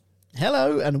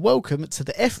Hello and welcome to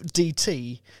the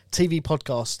FDT TV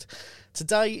podcast.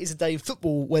 Today is a day of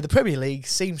football where the Premier League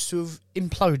seems to have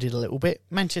imploded a little bit.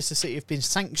 Manchester City have been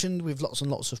sanctioned with lots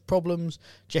and lots of problems.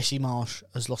 Jesse Marsch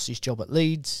has lost his job at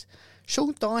Leeds.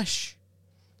 Sean Dyche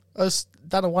has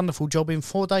done a wonderful job in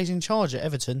 4 days in charge at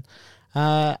Everton.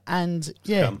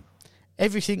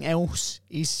 Everything else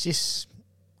is just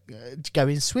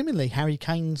going swimmingly. Harry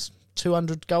Kane's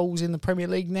 200 goals in the Premier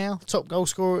League now, top goal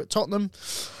scorer at Tottenham.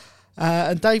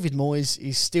 And David Moyes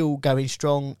is still going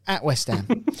strong at West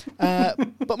Ham.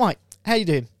 But Mike, how you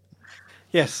doing?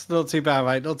 Yes, not too bad,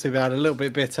 mate. Not too bad. A little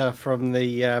bit bitter from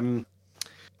the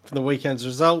weekend's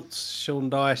results.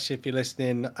 Sean Dyche, if you're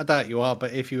listening, I doubt you are,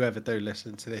 but if you ever do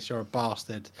listen to this, you're a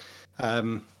bastard.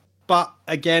 But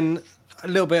again, a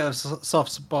little bit of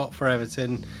soft spot for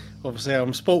Everton. Obviously,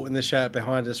 I'm sporting the shirt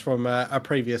behind us from a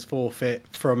previous forfeit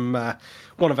from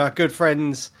one of our good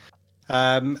friends.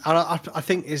 And I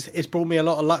think it's brought me a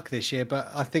lot of luck this year,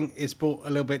 but I think it's brought a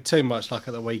little bit too much luck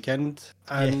at the weekend,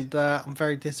 and I'm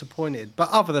very disappointed. But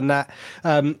other than that,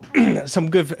 some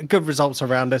good results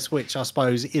around us, which I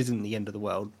suppose isn't the end of the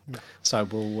world. No. So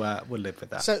we'll live with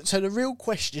that. So the real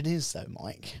question is, though,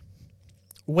 Mike,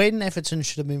 when Everton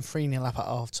should have been 3-0 up at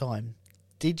half time,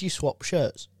 did you swap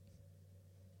shirts?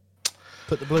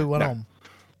 Put the blue one on?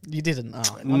 You didn't?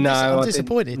 Oh, I'm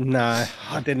disappointed. No,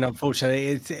 I didn't.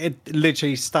 Unfortunately, it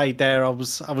literally stayed there. I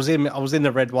was in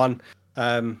the red one.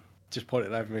 Just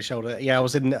pointed over my shoulder. Yeah, I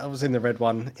was in the red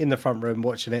one in the front room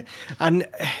watching it. And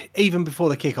even before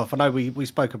the kickoff, I know we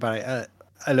spoke about it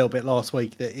a little bit last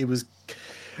week, that it was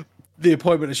the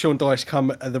appointment of Sean Dyche come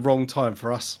at the wrong time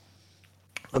for us,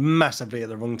 massively at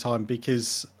the wrong time,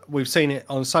 because we've seen it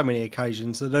on so many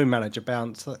occasions. The new manager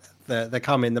bounce, they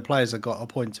come in, the players have got a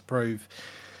point to prove.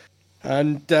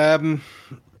 And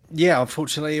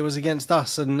unfortunately, it was against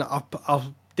us. And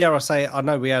I'll dare I say it, I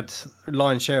know we had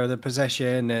lion's share of the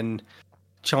possession and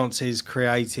chances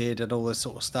created and all this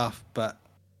sort of stuff, but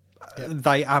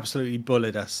they absolutely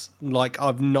bullied us like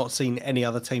I've not seen any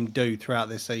other team do throughout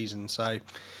this season. So,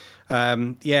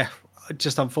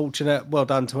 just unfortunate. Well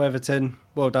done to Everton.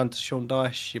 Well done to Sean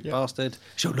Dyche, you bastard.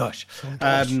 Sean Dyche.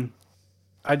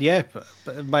 And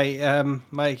but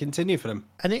may it continue for them.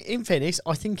 And in fairness,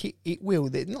 I think it will.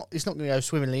 It's not going to go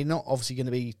swimmingly. Not obviously going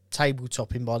to be table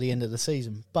topping by the end of the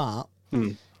season. But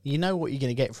you know what you're going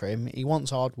to get from him. He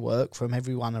wants hard work from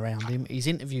everyone around him. His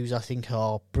interviews, I think,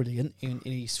 are brilliant in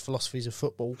his philosophies of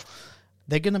football.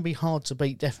 They're going to be hard to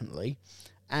beat, definitely.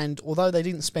 And although they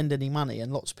didn't spend any money,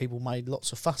 and lots of people made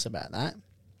lots of fuss about that,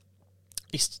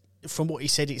 from what he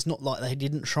said, it's not like they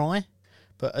didn't try.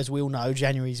 But as we all know,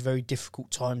 January is a very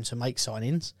difficult time to make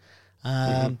signings.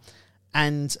 And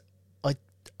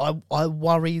I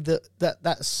worry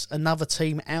that's another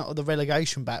team out of the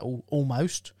relegation battle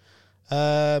almost,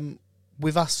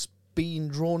 with us being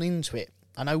drawn into it.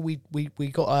 I know we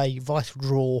got a vital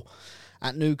draw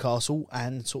at Newcastle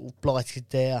and sort of blighted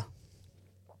their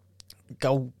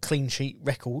goal clean sheet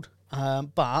record,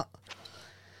 but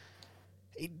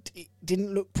it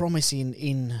didn't look promising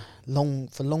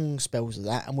for long spells of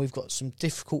that, and we've got some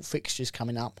difficult fixtures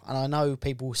coming up. And I know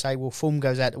people will say, well, form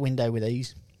goes out the window with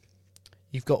these.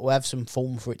 You've got to have some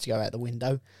form for it to go out the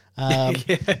window.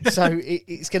 So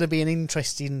it's going to be an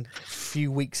interesting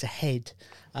few weeks ahead.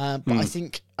 But I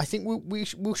think we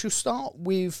shall start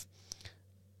with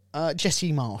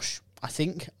Jesse Marsch. I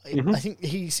think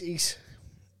he's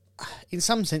in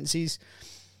some senses,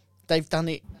 they've done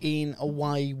it in a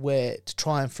way where to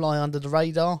try and fly under the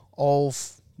radar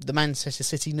of the Manchester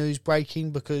City news breaking,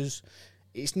 because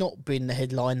it's not been the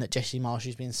headline that Jesse Marsch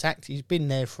has been sacked. He's been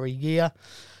there for a year.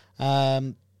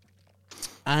 He's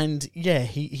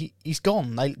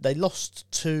gone. They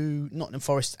lost to Nottingham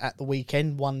Forest at the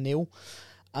weekend, 1-0.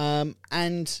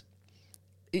 And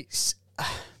it's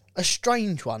a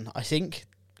strange one, I think,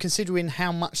 considering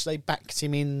how much they backed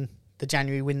him in the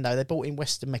January window. They bought in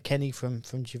Weston McKennie from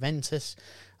Juventus,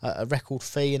 a record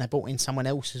fee, and they bought in someone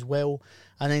else as well.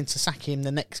 And then to sack him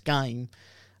the next game,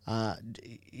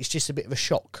 it's just a bit of a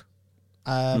shock.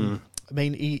 I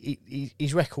mean,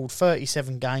 his record,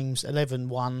 37 games, 11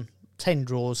 won, 10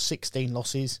 draws, 16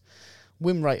 losses,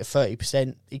 win rate of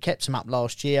 30%. He kept them up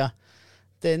last year.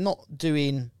 They're not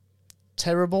doing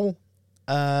terrible.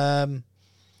 But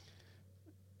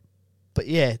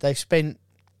yeah, they've spent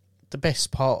the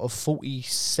best part of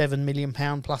 £47 million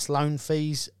plus loan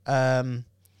fees in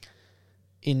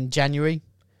January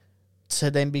to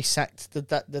then be sacked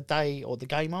the day or the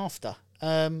game after.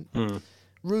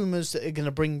 Rumours that are going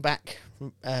to bring back,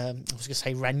 I was going to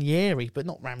say Ranieri, but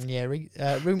not Ranieri.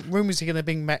 Rumours are going to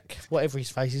bring back, whatever his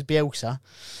face is, Bielsa.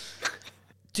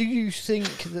 Do you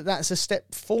think that that's a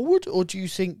step forward, or do you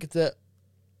think that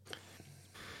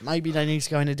maybe they need to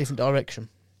go in a different direction?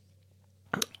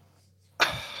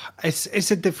 It's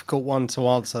a difficult one to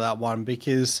answer, that one,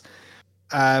 because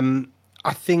I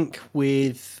think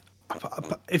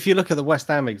if you look at the West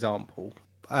Ham example,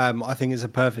 I think it's a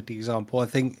perfect example. I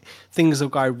think things will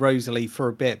go rosily for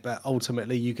a bit, but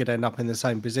ultimately you could end up in the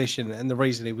same position. And the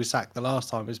reason he was sacked the last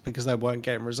time is because they weren't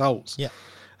getting results. Yeah.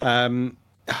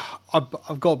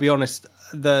 I've got to be honest,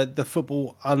 the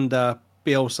football under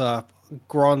Bielsa,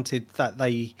 granted that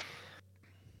they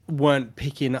weren't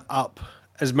picking up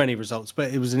as many results,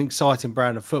 but it was an exciting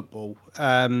brand of football.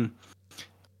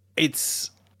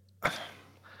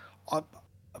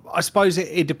 I suppose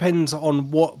it depends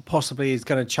on what possibly is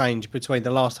going to change between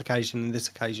the last occasion and this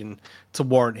occasion to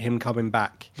warrant him coming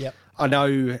back. Yep. I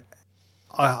know,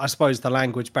 I suppose the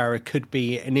language barrier could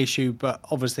be an issue, but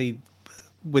obviously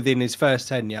within his first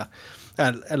tenure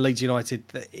at Leeds United,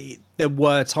 there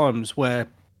were times where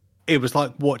it was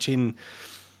like watching,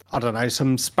 I don't know,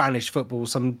 some Spanish football,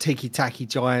 some tiki-taki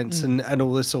giants and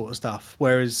all this sort of stuff.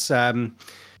 Whereas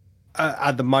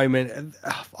at the moment,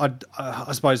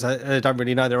 I suppose they don't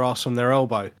really know their arse from their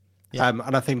elbow. Yeah.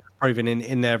 And I think they're proving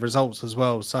in their results as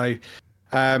well. So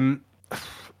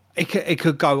it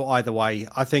could go either way.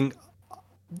 I think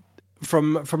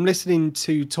from listening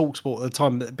to TalkSport at the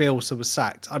time that Bielsa was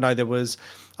sacked, I know there was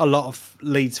a lot of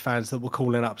Leeds fans that were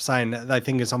calling up saying that they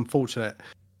think it's unfortunate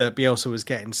that Bielsa was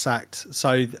getting sacked.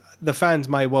 So the fans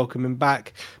may welcome him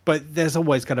back, but there's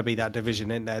always going to be that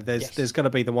division in there. There's going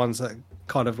to be the ones that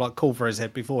kind of like call for his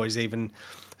head before he's even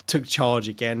took charge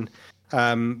again.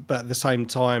 But at the same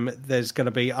time, there's going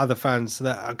to be other fans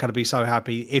that are going to be so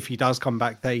happy if he does come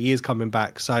back that he is coming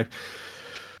back. So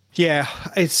yeah,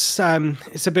 it's a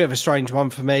bit of a strange one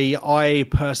for me. I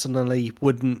personally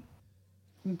wouldn't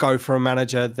go for a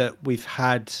manager that we've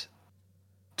had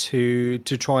to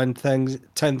try and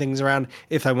turn things around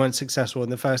if they weren't successful in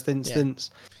the first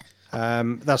instance. Yeah.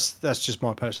 That's just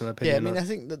my personal opinion. Yeah, I mean, I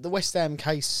think that the West Ham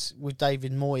case with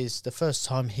David Moyes, the first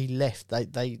time he left,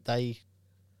 they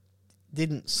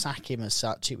didn't sack him as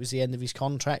such. It was the end of his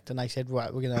contract, and they said,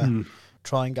 right, we're going to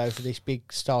try and go for this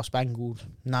big star-spangled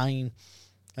name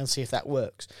and see if that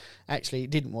works. Actually,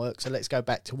 it didn't work, so let's go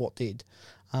back to what did.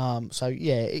 So,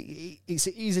 yeah, it's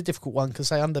a difficult one because,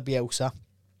 say, under Bielsa,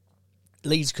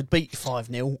 Leeds could beat you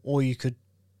 5-0 or you could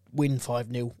win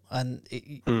 5-0, and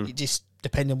it just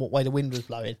depended on what way the wind was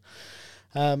blowing.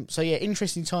 So, yeah,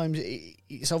 interesting times.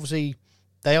 It's obviously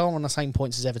they are on the same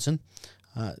points as Everton,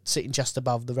 sitting just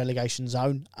above the relegation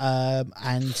zone.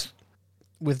 And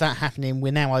with that happening,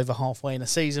 we're now over halfway in the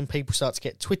season. People start to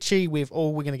get twitchy with,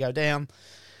 we're going to go down.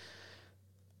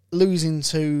 Losing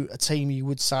to a team you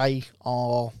would say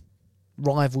are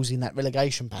rivals in that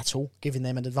relegation battle, giving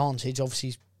them an advantage, obviously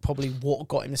is probably what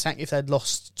got him the sack. If they'd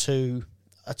lost to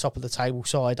a top of the table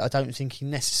side, I don't think he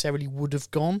necessarily would have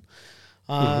gone.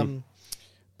 But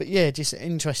yeah, just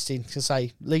interesting to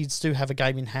say Leeds do have a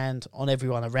game in hand on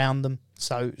everyone around them,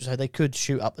 so they could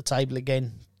shoot up the table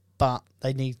again, but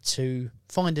they need to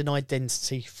find an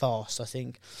identity fast, I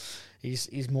think,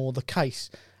 is more the case.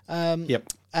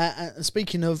 Yep.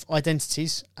 Speaking of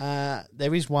identities,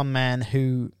 there is one man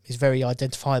who is very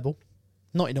identifiable,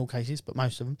 not in all cases, but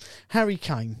most of them. Harry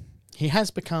Kane. He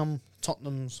has become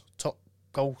Tottenham's top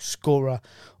goal scorer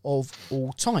of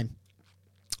all time.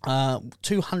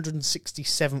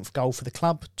 267th goal for the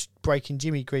club, breaking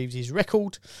Jimmy Greaves'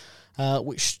 record,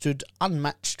 which stood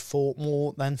unmatched for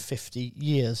more than 50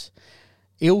 years.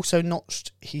 He also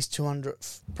notched his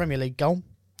 200th Premier League goal.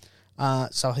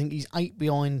 So I think he's 8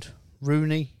 behind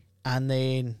Rooney and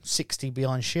then 60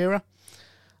 behind Shearer.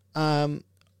 I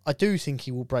do think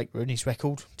he will break Rooney's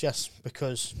record just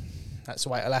because that's the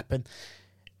way it'll happen.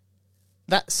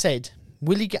 That said,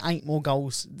 will he get 8 more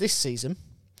goals this season,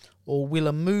 or will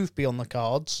a move be on the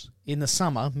cards in the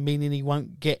summer, meaning he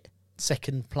won't get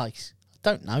second place? I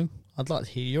don't know. I'd like to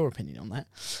hear your opinion on that.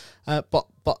 But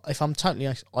if I'm totally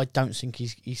honest, I don't think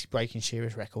he's breaking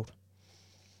Shearer's record.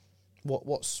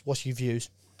 What's your views?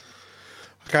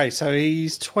 Okay, so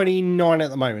he's 29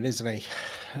 at the moment, isn't he?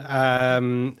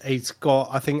 He's got,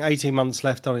 I think, 18 months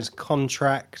left on his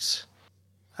contract.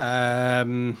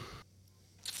 I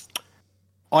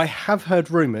have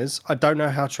heard rumours, I don't know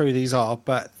how true these are,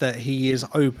 but that he is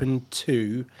open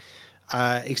to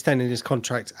extending his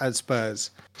contract at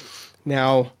Spurs.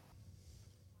 Now,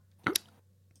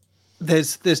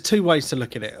 there's 2 ways to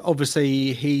look at it.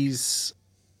 Obviously, he's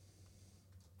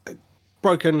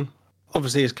broken,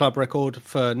 his club record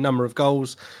for number of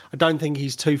goals. I don't think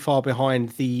he's too far behind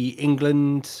the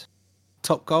England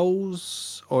top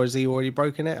goals, or has he already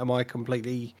broken it? Am I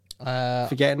completely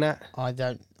Forgetting that? I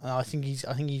don't. I think he's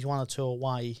 1 or 2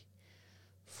 away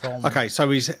from. Okay, so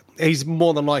he's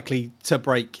more than likely to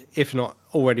break, if not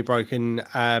already broken,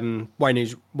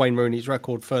 Wayne Rooney's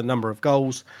record for a number of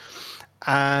goals,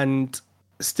 and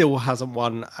still hasn't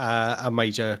won a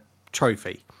major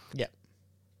trophy. Yeah.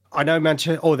 I know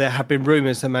there have been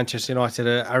rumours that Manchester United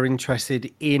are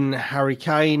interested in Harry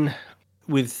Kane.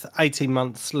 With 18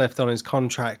 months left on his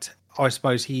contract, I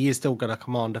suppose he is still going to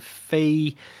command a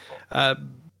fee,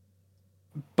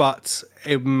 but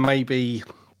it may be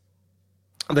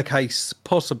the case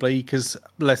possibly because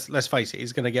let's face it,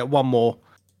 he's going to get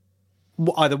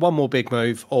either one more big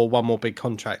move or one more big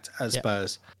contract at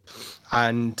Spurs,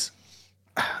 and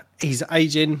he's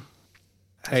aging.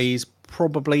 He's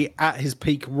probably at his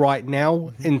peak right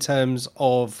now in terms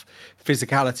of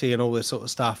physicality and all this sort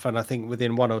of stuff, and I think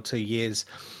within 1 or 2 years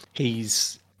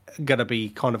he's going to be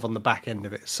kind of on the back end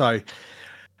of it. So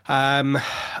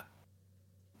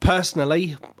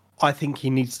personally I think he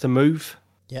needs to move.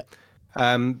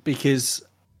 Because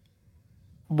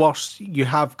whilst you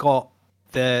have got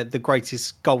the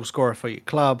greatest goal scorer for your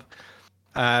club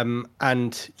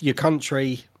and your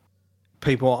country,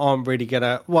 people aren't really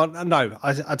gonna. Well, no,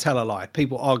 I tell a lie.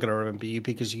 People are gonna remember you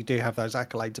because you do have those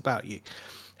accolades about you.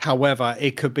 However,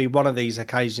 it could be one of these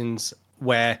occasions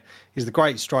where he's the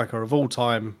greatest striker of all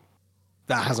time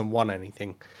that hasn't won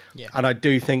anything. Yeah. And I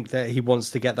do think that he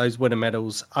wants to get those winner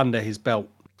medals under his belt.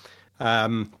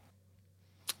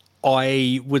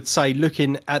 I would say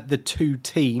looking at the two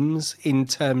teams in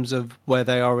terms of where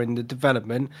they are in the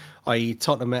development, i.e.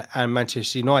 Tottenham and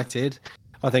Manchester United,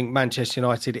 I think Manchester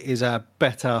United is a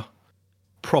better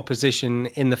proposition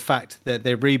in the fact that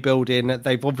they're rebuilding.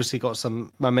 They've obviously got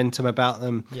some momentum about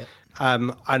them. Yeah.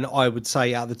 And I would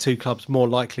say out of the two clubs more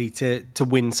likely to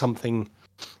win something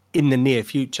in the near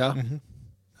future.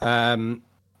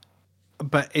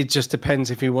 But it just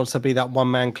depends if he wants to be that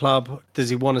one-man club. Does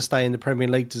he want to stay in the Premier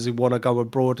League? Does he want to go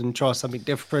abroad and try something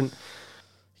different?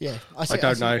 Yeah, I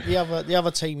don't know. The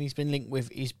other team he's been linked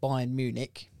with is Bayern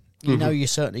Munich. You know you're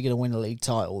certainly going to win a league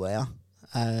title there,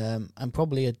 and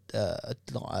probably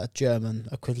a German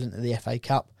equivalent of the FA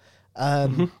Cup.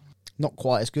 Not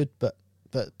quite as good, but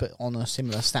on a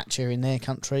similar stature in their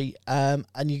country. And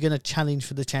you're going to challenge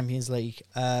for the Champions League.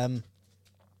 You're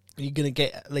going to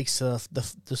get at least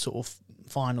the sort of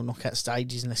final knockout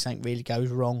stages unless something really goes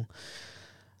wrong.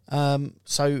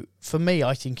 So for me,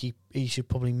 I think he should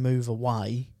probably move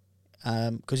away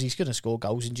because he's going to score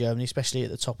goals in Germany, especially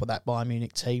at the top of that Bayern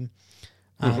Munich team.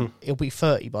 He'll be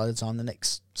 30 by the time the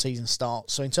next season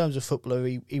starts. So in terms of footballer,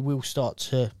 he will start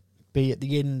to be at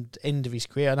the end of his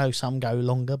career. I know some go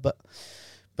longer, but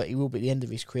he will be at the end of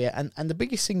his career. And the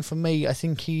biggest thing for me, I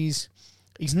think he's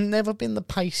never been the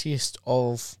paciest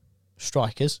of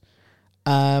strikers.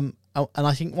 And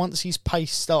I think once his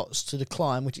pace starts to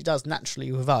decline, which it does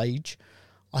naturally with age,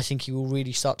 I think he will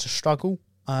really start to struggle.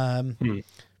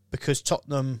 Because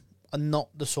Tottenham are not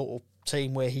the sort of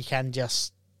team where he can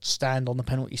just stand on the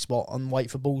penalty spot and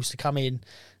wait for balls to come in.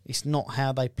 It's not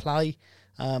how they play.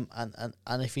 And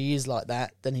if he is like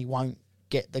that, then he won't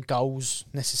get the goals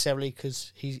necessarily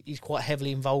because he's quite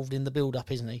heavily involved in the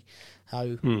build-up, isn't he?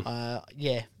 So,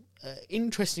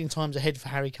 interesting times ahead for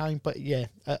Harry Kane, but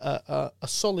a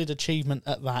solid achievement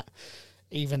at that,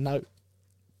 even though,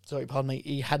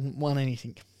 he hadn't won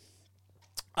anything.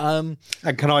 And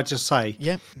can I just say,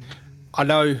 I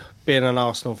know being an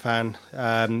Arsenal fan,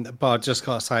 but I just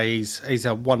got to say he's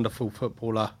a wonderful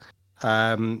footballer.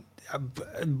 One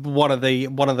of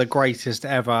the greatest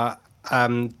ever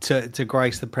to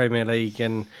grace the Premier League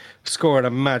and scoring a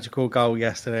magical goal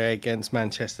yesterday against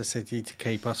Manchester City to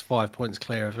keep us 5 points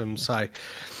clear of them. So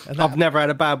I've never had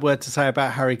a bad word to say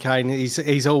about Harry Kane.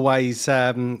 He's always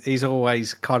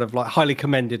kind of like highly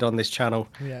commended on this channel.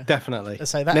 Yeah. Definitely.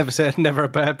 So that, never a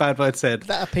bad word said.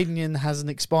 That opinion has an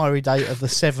expiry date of the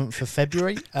 7th of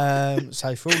February.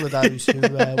 So for all of those who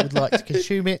would like to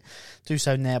consume it, do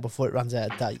so now before it runs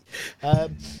out of date.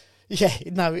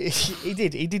 He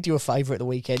did. He did you a favour at the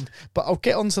weekend. But I'll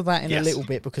get onto that in a little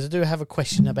bit because I do have a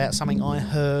question about something I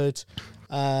heard,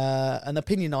 an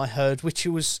opinion I heard, which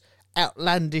was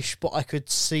outlandish, but I could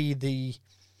see the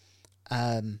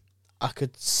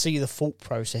thought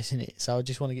process in it. So I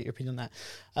just want to get your opinion on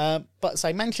that. But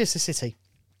say Manchester City.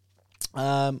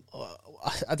 I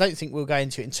don't think we'll go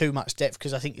into it in too much depth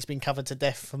because I think it's been covered to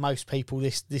death for most people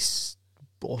this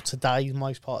or today, the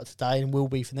most part of today, and will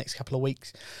be for the next couple of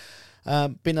weeks.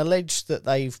 Been alleged that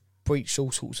they've breached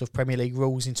all sorts of Premier League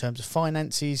rules in terms of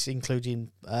finances, including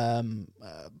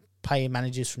paying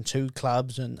managers from two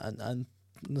clubs and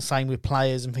the same with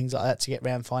players and things like that to get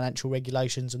around financial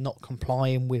regulations and not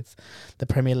complying with the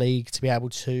Premier League to be able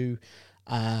to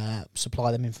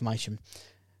supply them information.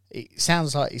 It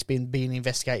sounds like it's been being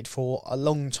investigated for a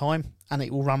long time, and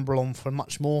it will rumble on for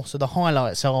much more. So the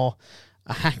highlights are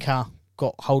a hacker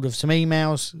got hold of some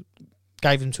emails,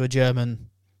 gave them to a German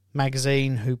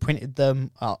magazine who printed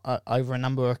them over a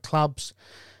number of clubs.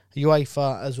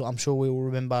 UEFA, as I'm sure we all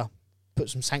remember, put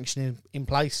some sanctioning in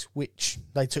place, which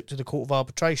they took to the Court of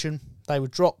Arbitration. They were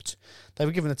dropped. They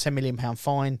were given a £10 million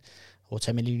fine, or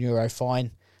 €10 million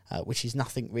fine, which is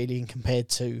nothing really in compared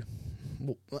to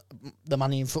the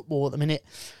money in football at the minute.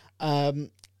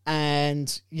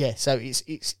 And yeah, so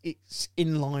it's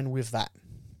in line with that.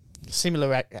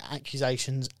 Similar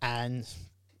accusations and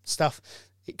stuff.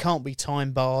 It can't be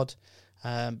time barred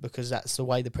because that's the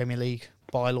way the Premier League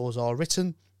bylaws are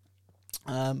written.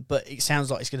 But it sounds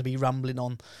like it's going to be rumbling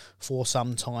on for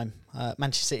some time.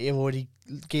 Manchester City have already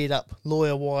geared up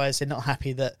lawyer-wise. They're not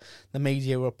happy that the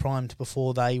media were primed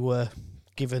before they were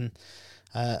given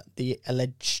the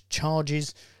alleged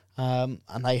charges, and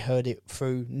they heard it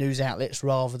through news outlets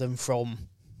rather than from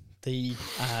the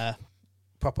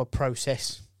proper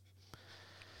process,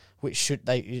 which should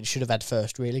have had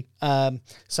first, really.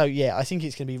 So yeah, I think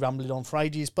it's going to be rumbling on for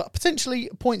ages, but potentially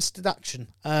points deduction.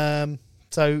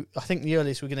 So I think the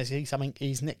earliest we're going to see something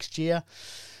is next year.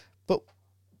 But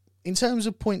in terms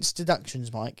of points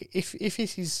deductions, Mike, if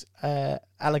it is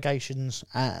allegations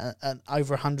and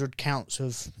over 100 counts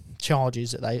of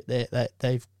charges that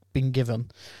they've been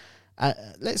given,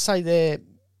 let's say they're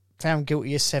found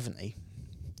guilty of 70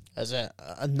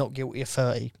 and not guilty of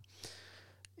 30.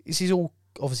 This is all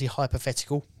obviously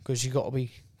hypothetical because you've got to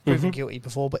be proven guilty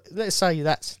before. But let's say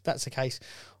that's the case.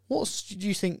 What do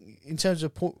you think in terms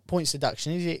of points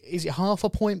deduction? Is it half a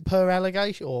point per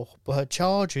allegation or per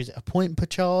charge, or is it a point per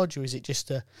charge, or is it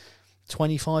just a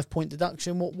 25-point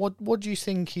deduction? What do you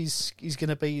think is going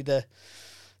to be the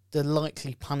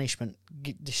likely punishment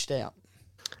dished out?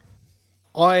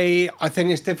 I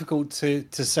think it's difficult to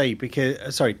say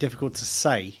difficult to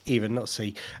say even, not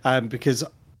see, because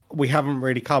we haven't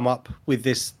really come up with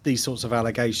these sorts of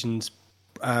allegations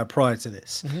prior to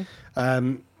this.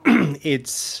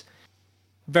 It's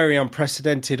very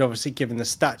unprecedented, obviously, given the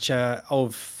stature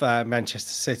of Manchester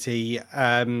City.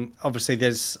 Obviously,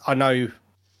 I know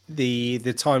the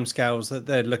timescales that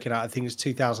they're looking at. I think it's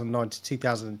 2009 to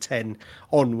 2010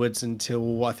 onwards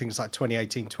until I think it's like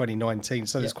 2018, 2019.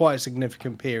 So there's quite a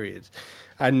significant period,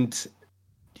 and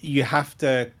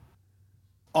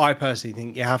I personally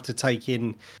think you have to take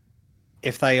in,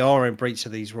 if they are in breach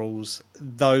of these rules,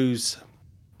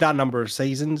 that number of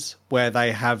seasons where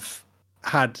they have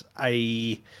had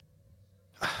a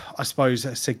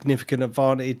significant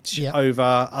advantage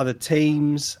over other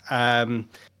teams,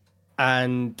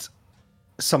 and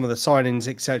some of the signings,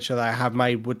 etc., they have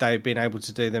made, would they have been able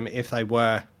to do them if they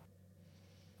were,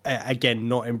 again,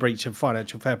 not in breach of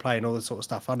financial fair play and all this sort of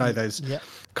stuff? I know there's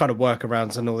kind of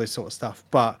workarounds and all this sort of stuff,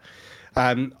 but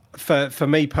for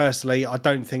me personally, I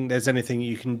don't think there's anything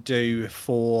you can do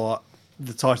for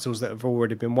the titles that have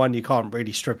already been won. You can't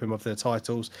really strip them of their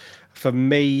titles. For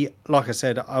me, like I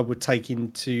said, I would take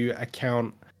into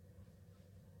account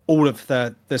all of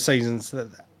the seasons that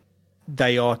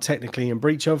they are technically in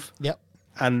breach of. Yep.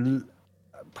 And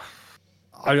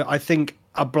I think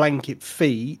a blanket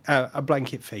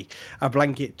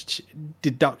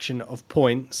deduction of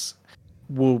points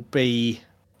will be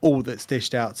all that's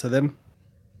dished out to them.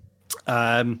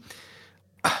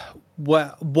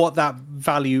 What that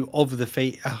value of the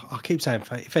fee, I keep saying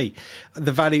fee,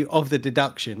 the value of the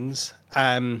deductions,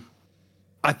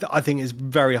 I think is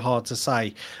very hard to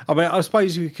say. I mean, I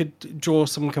suppose you could draw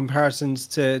some comparisons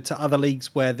to other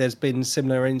leagues where there's been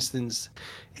similar incidences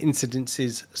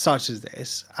such as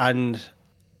this, and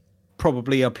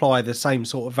probably apply the same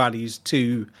sort of values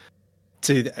to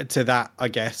that, I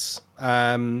guess.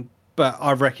 But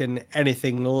I reckon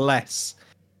anything less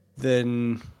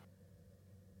than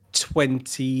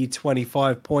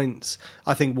 20-25 points,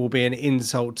 I think, will be an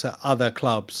insult to other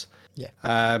clubs. Yeah.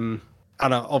 And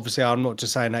obviously, I'm not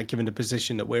just saying that given the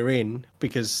position that we're in,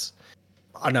 because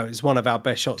I know it's one of our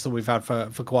best shots that we've had for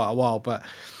quite a while. But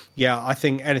yeah, I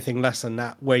think anything less than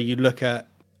that, where you look at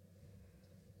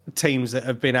teams that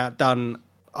have been outdone,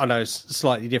 I know it's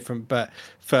slightly different, but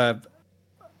for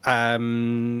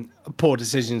poor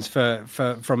decisions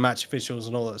from match officials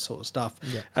and all that sort of stuff,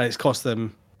 and it's cost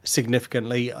them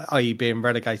significantly, i.e. being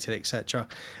relegated, etc.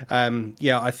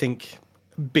 I think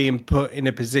being put in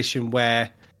a position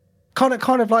where kind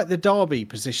of like the Derby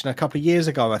position a couple of years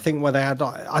ago, I think, where they had,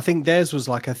 I think theirs was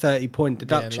like a 30-point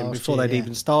deduction before they'd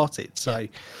even started. So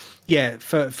yeah,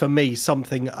 for me,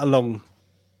 something along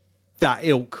that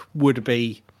ilk would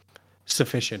be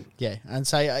sufficient. Yeah, and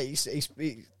say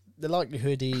the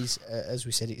likelihood is, as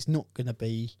we said, it's not going to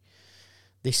be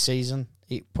this season.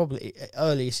 It probably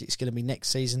earliest it's going to be next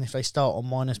season. If they start on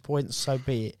minus points, so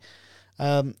be it.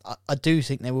 I do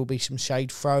think there will be some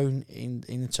shade thrown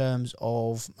in terms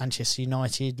of Manchester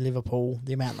United, Liverpool,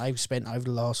 the amount they've spent over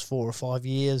the last 4 or 5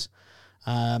 years,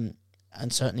 and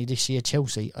certainly this year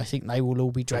Chelsea. I think they will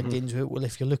all be dragged into it. Well,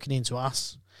 if you're looking into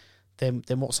us, then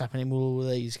what's happening with all of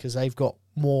these? Because they've got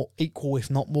more equal, if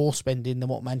not more, spending than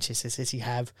what Manchester City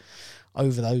have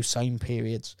over those same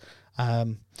periods.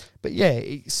 But yeah,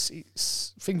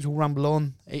 it's things will rumble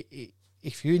on.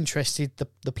 If you're interested,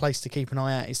 the place to keep an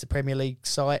eye out is the Premier League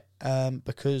site,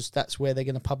 because that's where they're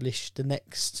going to publish the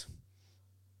next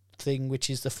thing, which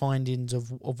is the findings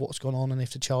of what's gone on and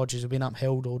if the charges have been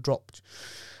upheld or dropped.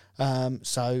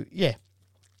 So yeah,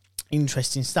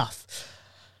 interesting stuff.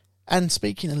 And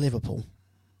speaking of Liverpool,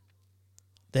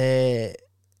 they're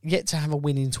yet to have a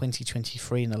win in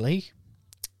 2023 in the league.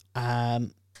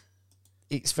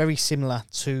 It's very similar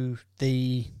to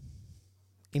the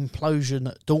implosion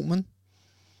at Dortmund,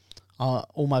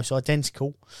 almost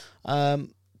identical. But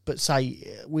say,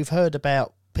 we've heard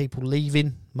about people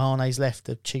leaving. Mane's left,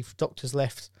 the chief doctor's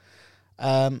left.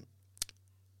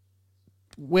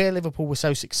 Where Liverpool were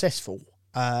so successful,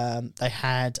 they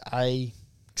had a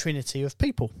trinity of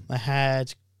people. They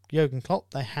had Jurgen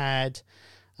Klopp, they had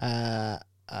a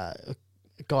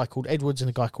guy called Edwards and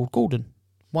a guy called Gordon.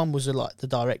 One was like the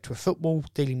director of football,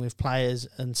 dealing with players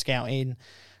and scouting,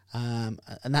 and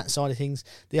that side of things.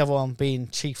 The other one being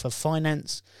chief of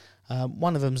finance.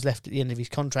 One of them's left at the end of his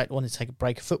contract, wanted to take a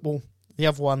break of football. The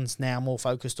other one's now more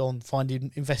focused on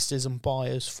finding investors and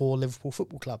buyers for Liverpool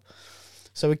Football Club.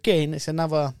 So again, it's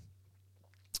another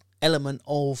element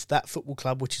of that football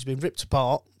club which has been ripped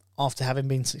apart after having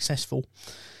been successful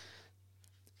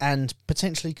and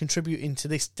potentially contributing to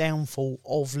this downfall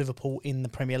of Liverpool in the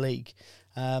Premier League.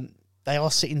 They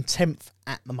are sitting 10th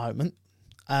at the moment.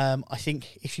 I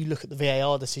think if you look at the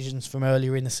VAR decisions from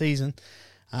earlier in the season,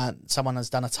 someone has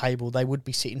done a table, they would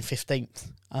be sitting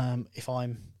 15th, if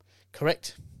I'm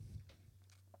correct.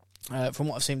 From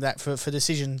what I've seen, that for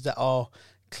decisions that are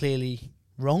clearly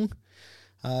wrong.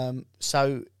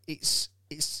 So it's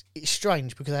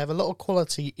strange because they have a lot of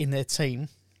quality in their team,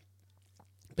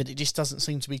 but it just doesn't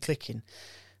seem to be clicking.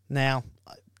 Now,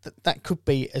 that could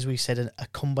be, as we said, a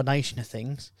combination of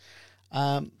things.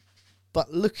 But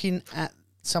looking at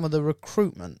some of the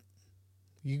recruitment,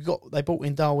 they brought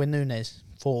in Darwin Núñez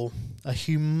for a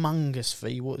humongous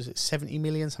fee. What is it, 70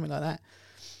 million, something like that?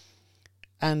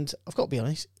 And I've got to be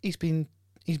honest, he's been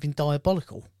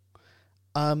diabolical.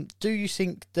 Do you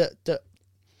think that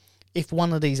if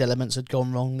one of these elements had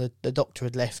gone wrong, the doctor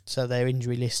had left, so their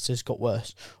injury list has got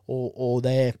worse, or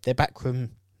their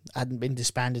backroom hadn't been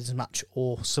disbanded as much,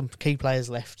 or some key players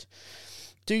left,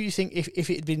 do you think if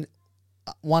it had been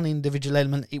one individual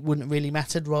element, it wouldn't really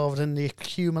mattered rather than the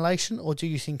accumulation, or do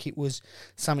you think it was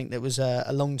something that was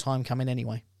a long time coming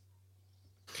anyway?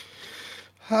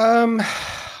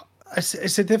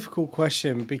 It's a difficult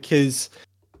question because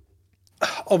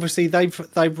obviously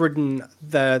they've ridden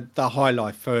the high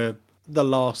life for the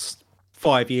last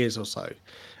 5 years or so.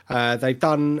 They've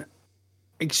done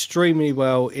extremely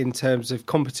well in terms of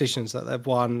competitions that they've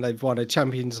won. They've won a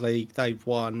Champions League, they've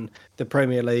won the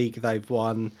Premier League, they've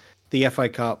won the FA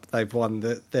Cup, they've won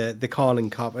the Carling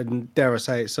Cup, and dare I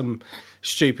say it, some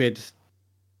stupid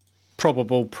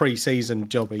probable pre-season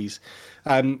jobbies.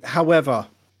 However,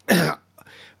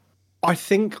 I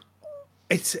think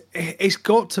it's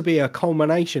got to be a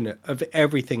culmination of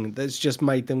everything that's just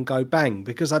made them go bang,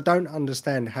 because I don't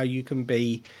understand how you can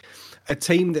be a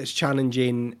team that's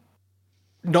challenging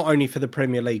not only for the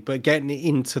Premier League, but getting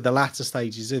into the latter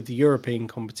stages of the European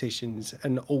competitions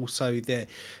and also the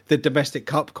domestic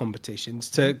cup competitions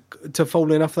to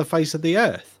falling off the face of the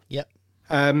earth. Yep.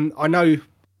 I know,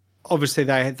 obviously,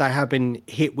 they have been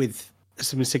hit with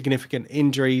some significant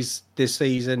injuries this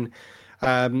season,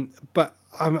 but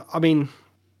I mean,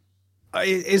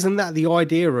 isn't that the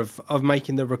idea of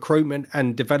making the recruitment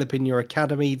and developing your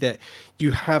academy, that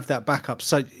you have that backup?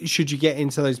 So should you get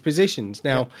into those positions?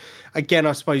 Now, again,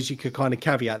 I suppose you could kind of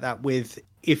caveat that with,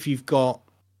 if you've got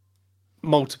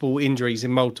multiple injuries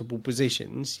in multiple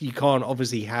positions, you can't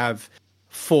obviously have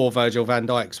 4 Virgil van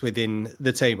Dijks within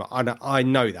the team. I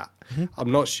know that. Mm-hmm.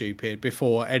 I'm not stupid,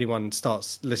 before anyone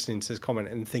starts listening to this comment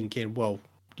and thinking, well,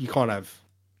 you can't have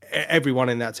everyone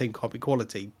in that team can't be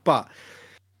quality. But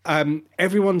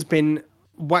everyone's been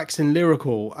waxing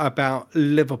lyrical about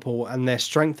Liverpool and their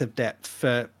strength of depth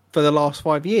for the last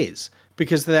 5 years.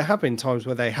 because there have been times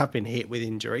where they have been hit with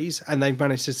injuries and they've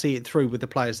managed to see it through with the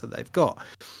players that they've got.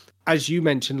 As you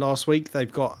mentioned last week,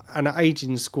 they've got an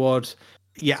aging squad.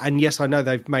 Yeah, and yes, I know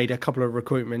they've made a couple of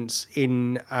recruitments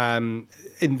in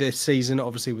this season,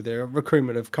 obviously with the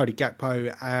recruitment of Cody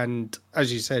Gakpo and,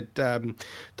 as you said,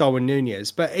 Darwin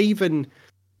Nunez. But even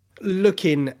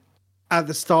looking at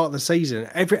the start of the season,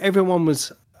 everyone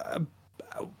was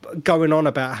going on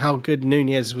about how good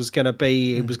Nunez was going to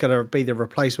be. It was going to be the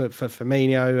replacement for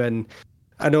Firmino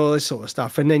and all this sort of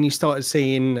stuff. And then you started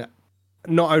seeing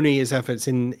not only his efforts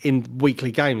in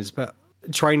weekly games, but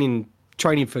training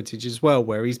footage as well,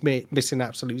 where he's missing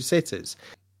absolute sitters.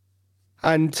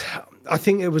 And I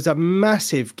think it was a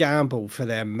massive gamble for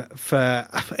them.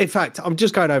 In fact, I'm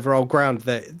just going over old ground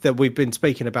that we've been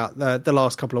speaking about the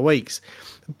last couple of weeks,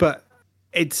 but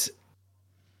it's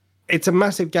a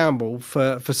massive gamble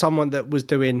for someone that was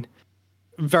doing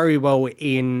very well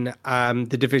in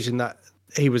the division that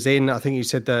he was in. I think you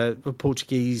said the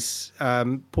Portuguese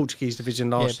division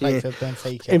last year.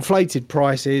 Inflated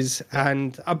prices,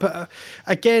 and but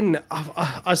again,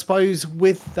 I suppose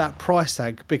with that price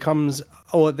tag there comes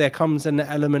an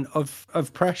element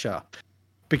of pressure,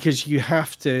 because you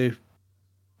have to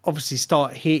obviously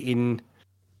start hitting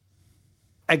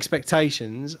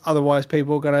expectations, otherwise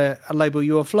people are going to label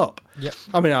you a flop. Yep.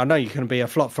 I mean, I know you can be a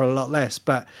flop for a lot less,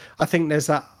 but I think there's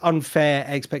that unfair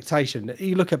expectation.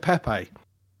 You look at Pepe,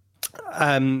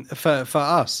 for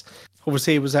us,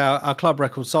 obviously it was our club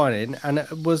record signing, and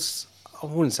it was, I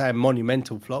wouldn't say a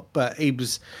monumental flop, but he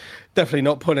was definitely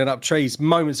not pulling up trees.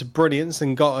 Moments of brilliance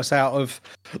and got us out of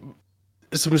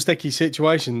some sticky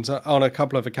situations on a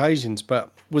couple of occasions, but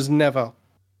was never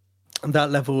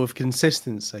that level of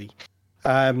consistency.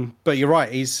 But you're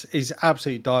right, he's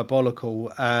absolutely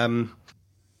diabolical.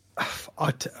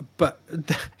 But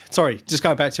sorry, just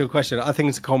going back to your question, I think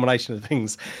it's a combination of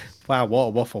things. Wow, what a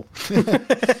waffle!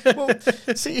 Well,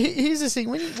 see, here's the thing: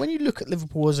 when you look at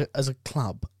Liverpool as a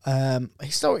club,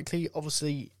 historically,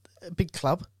 obviously, a big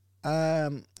club,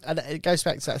 and it goes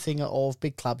back to that thing of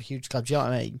big club, huge club. Do you know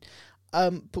what I mean?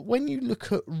 But when you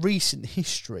look at recent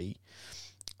history,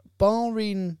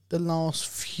 barring the last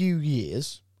few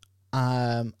years,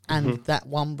 and that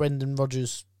one Brendan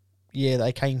Rodgers year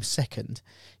they came second,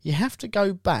 you have to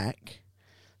go back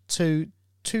to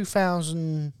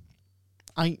 2008-9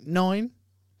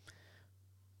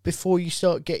 before you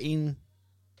start getting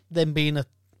them being a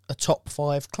top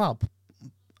 5 club.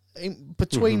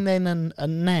 Between then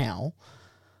and now,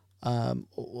 or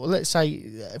let's say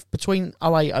between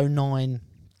 08-09,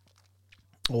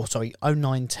 or sorry,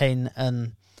 09-10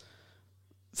 and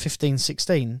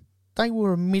 15-16, they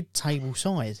were a mid-table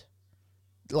side.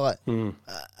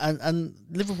 And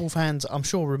Liverpool fans, I'm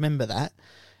sure, remember that.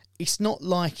 It's not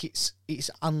like it's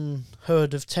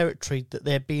unheard of territory that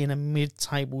they're being a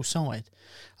mid-table side.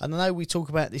 And I know we talk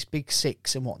about this big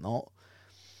six and whatnot.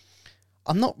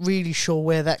 I'm not really sure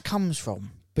where that comes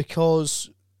from, because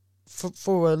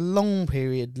for a long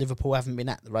period, Liverpool haven't been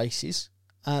at the races.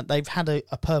 They've had a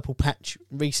purple patch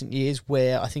recent years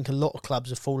where I think a lot of clubs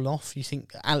have fallen off. You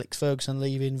think Alex Ferguson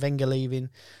leaving, Wenger leaving,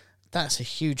 that's a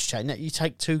huge change. Now, you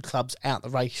take 2 clubs out the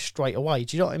race straight away.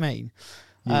 Do you know what I mean?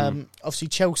 Obviously,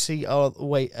 Chelsea are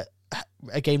away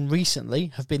again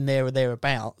recently, have been there or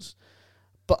thereabouts.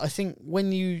 But I think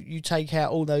when you take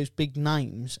out all those big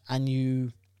names and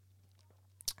you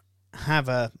have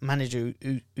a manager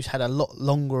who's had a lot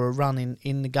longer a run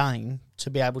in the game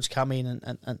to be able to come in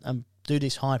and do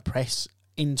this high press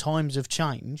in times of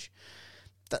change,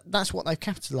 that's what they've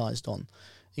capitalised on.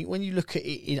 I think when you look at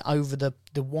it over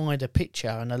the wider picture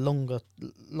and a longer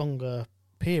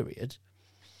period,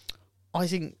 I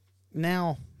think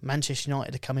now Manchester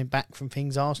United are coming back from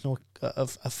things. Arsenal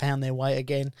have found their way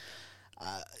again.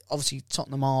 Obviously,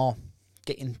 Tottenham are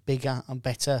getting bigger and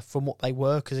better from what they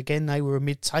were, because again, they were a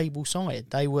mid-table side.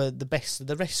 They were the best of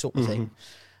the rest sort of thing.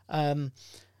 And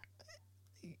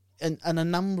a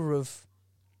number of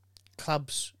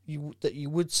clubs that you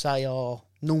would say are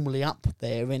normally up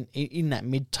there in that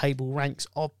mid-table ranks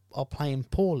are playing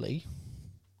poorly.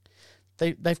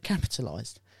 They've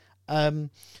capitalised.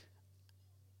 And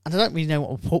I don't really know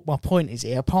what my point is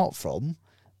here, apart from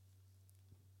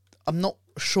I'm not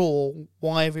sure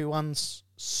why everyone's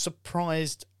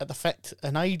surprised at the fact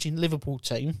an ageing Liverpool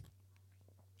team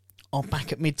are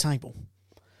back at mid-table.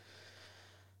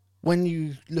 When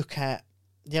you look at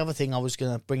the other thing I was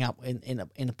going to bring up in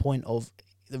a point of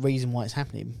the reason why it's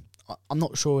happening, I'm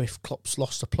not sure if Klopp's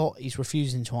lost the plot. He's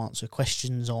refusing to answer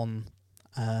questions on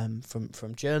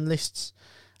from journalists.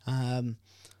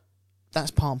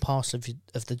 That's part and parcel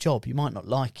of the job. You might not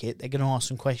like it. They're going to ask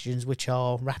some questions which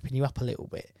are wrapping you up a little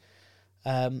bit.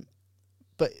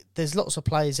 but there's lots of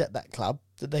players at that club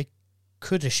that they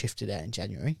could have shifted out in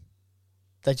January.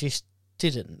 They just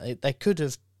didn't. They could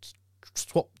have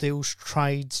swapped deals,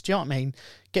 trades. Do you know what I mean?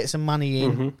 Get some money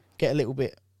in, get a little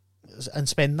bit, and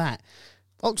spend that.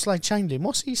 Oxlade-Chamberlain,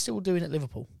 what's he still doing at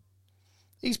Liverpool?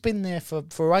 He's been there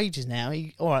for ages now.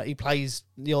 He plays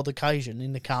the odd occasion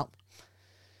in the cup.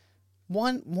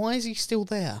 Why is he still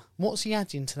there? What's he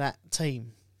adding to that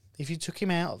team? If you took him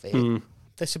out of it,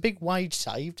 there's a big wage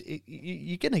saved.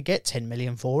 You're going to get 10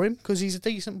 million for him because he's a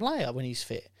decent player when he's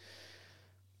fit.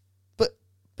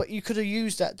 But you could have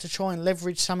used that to try and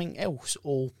leverage something else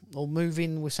or move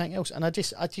in with something else. And I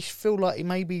just feel like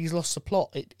maybe he's lost the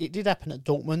plot. It did happen at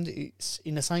Dortmund. It's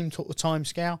in the same sort of time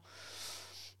scale.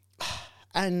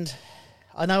 And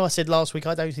I know I said last week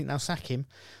I don't think they'll sack him.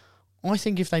 I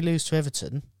think if they lose to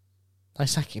Everton, they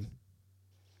sack him.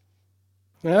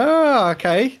 Oh,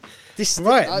 okay. That's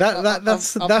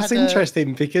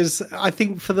interesting because I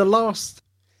think for the last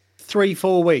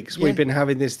 3-4 weeks we've been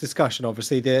having this discussion.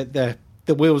 Obviously, the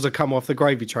wheels have come off the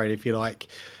gravy train, if you like.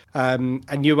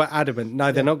 And you were adamant,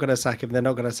 no, they're not going to sack him. They're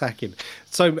not going to sack him.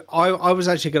 So I was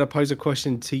actually going to pose a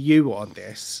question to you on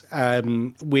this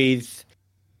with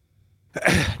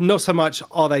not so much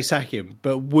are they sack him,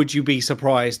 but would you be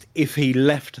surprised if he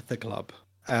left the club?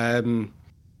 As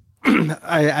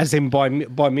in by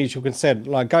mutual consent,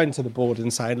 like going to the board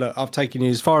and saying, look, I've taken you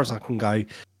as far as I can go.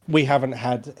 We haven't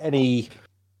had any,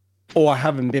 or I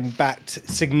haven't been backed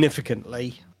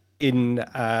significantly in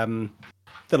the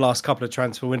last couple of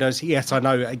transfer windows. Yes, I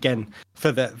know, again,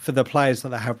 for the players that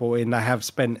they have brought in, they have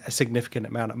spent a significant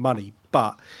amount of money.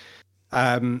 But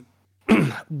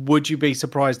would you be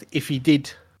surprised if he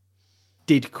did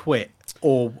quit?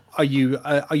 Or are you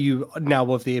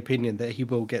now of the opinion that he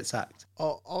will get sacked?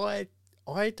 I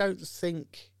don't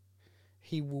think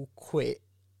he will quit,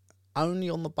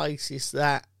 only on the basis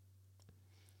that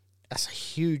that's a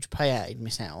huge payout he'd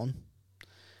miss out on.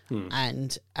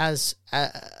 And as a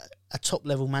top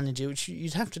level manager, which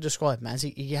you'd have to describe him as,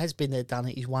 he has been there, done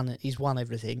it. He's won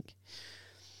everything.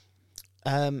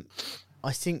 I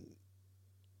think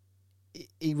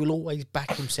he will always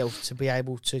back himself to be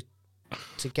able to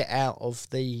get out of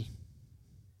the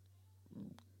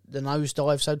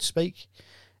nosedive, so to speak.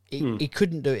 He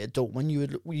couldn't do it at Dortmund.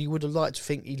 You would have liked to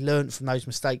think he learned from those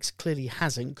mistakes. Clearly, he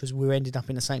hasn't, because we're ended up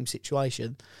in the same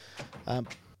situation. I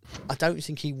don't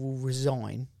think he will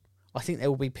resign. I think there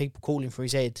will be people calling for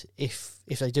his head if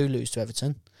they do lose to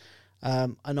Everton.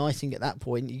 And I think at that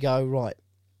point you go, right,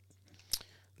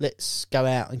 let's go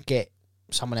out and get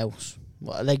someone else.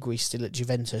 Well, Allegri's still at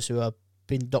Juventus, who have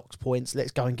been docked points.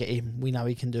 Let's go and get him. We know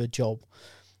he can do a job.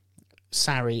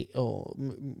 Sarri, or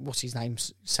what's his name?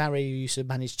 Sarri, who used to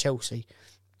manage Chelsea,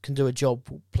 can do a job,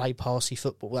 play passy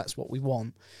football. That's what we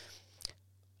want.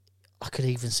 I could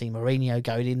even see Mourinho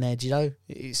going in there, do you know?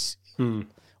 It's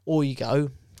Or you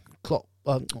go,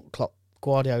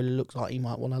 Guardiola looks like he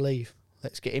might want to leave.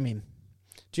 Let's get him in.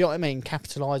 Do you know what I mean?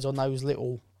 Capitalise on those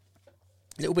little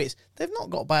bits. They've not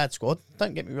got a bad squad.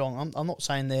 Don't get me wrong. I'm not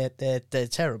saying they're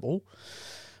terrible,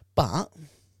 but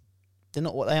they're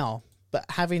not what they are. But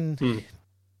having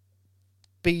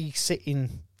be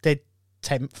sitting dead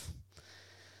 10th,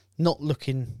 not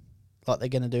looking like they're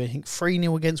going to do anything,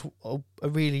 3-0 against a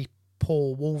really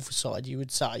poor Wolves side, you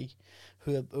would say,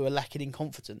 who are lacking in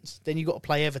confidence. Then you've got to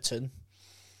play Everton.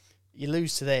 You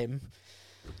lose to them.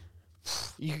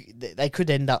 They could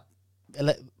end up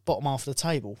bottom half of the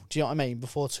table. Do you know what I mean?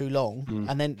 Before too long,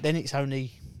 and then it's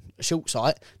only a short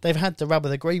sight. They've had the rub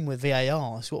of the green with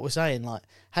VAR. That's what we're saying. Like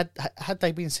had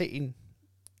they been sitting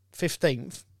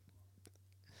 15th,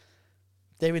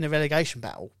 they're in a relegation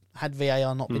battle. Had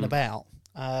VAR not been about,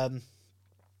 and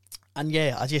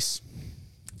yeah, I just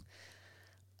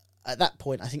at that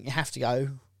point I think you have to go.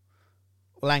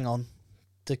 Well, hang on,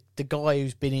 the guy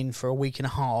who's been in for a week and a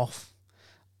half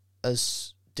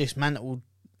has dismantled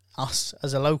us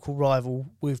as a local rival.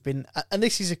 We've been, and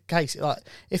this is a case like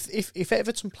if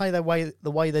Everton play the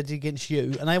way they did against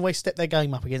you, and they always step their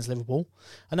game up against Liverpool.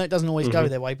 I know it doesn't always go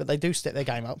their way, but they do step their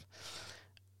game up.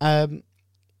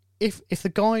 If the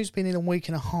guy who's been in a week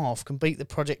and a half can beat the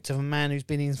project of a man who's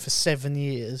been in for 7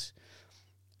 years,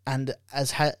 and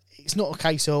it's not a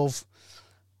case of,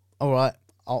 all right,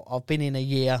 I've been in a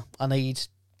year, I need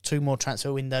 2 more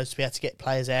transfer windows to be able to get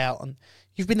players out, and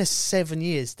you've been there 7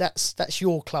 years. That's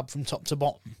your club from top to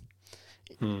bottom.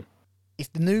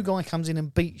 If the new guy comes in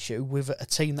and beats you with a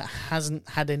team that hasn't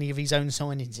had any of his own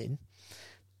signings in,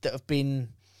 that have been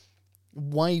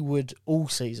wayward all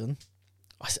season,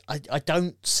 I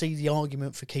don't see the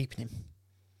argument for keeping him.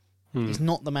 He's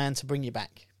not the man to bring you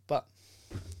back. But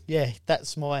yeah,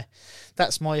 that's my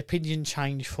opinion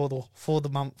change for the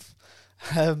month.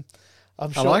 I'm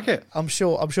sure, I like it. I'm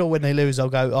sure when they lose, I'll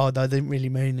go, oh no, they didn't really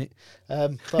mean it.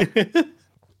 But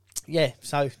yeah,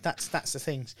 so that's the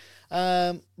things.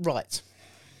 Right,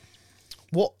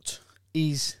 what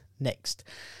is next?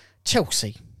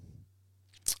 Chelsea.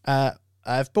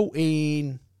 I've bought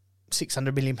in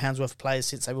 £600 million worth of players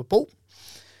since they were bought.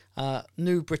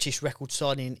 New British record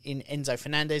signing in Enzo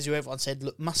Fernandez, who everyone said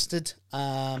looked mustard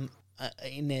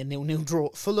in their 0-0 draw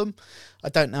at Fulham. I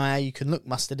don't know how you can look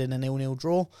mustard in a 0-0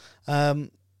 draw.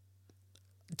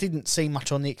 Didn't see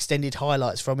much on the extended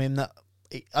highlights from him.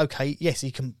 Yes,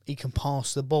 he can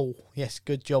pass the ball. Yes,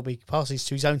 good job. He passes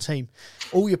to his own team.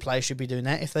 All your players should be doing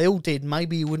that. If they all did,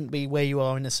 maybe you wouldn't be where you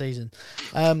are in the season.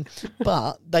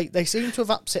 But they seem to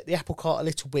have upset the apple cart a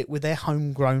little bit with their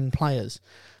homegrown players.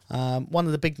 One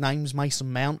of the big names,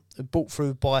 Mason Mount, brought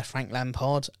through by Frank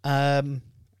Lampard.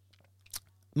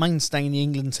 Mainstay in the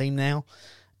England team now.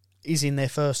 Is in their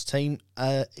first team.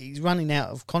 He's running out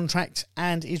of contract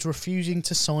and is refusing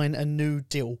to sign a new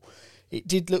deal. It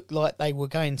did look like they were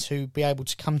going to be able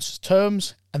to come to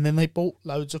terms, and then they bought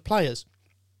loads of players.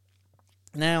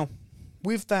 Now,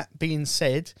 with that being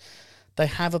said, they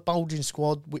have a bulging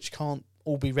squad which can't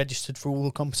all be registered for all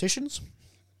the competitions.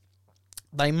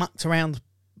 They mucked around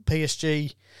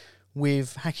PSG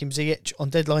with Hakim Ziyech on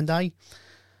deadline day.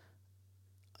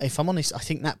 If I'm honest, I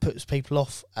think that puts people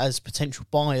off as potential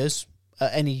buyers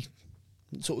at any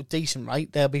sort of decent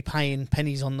rate. They'll be paying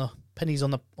pennies on the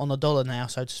dollar now,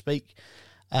 so to speak,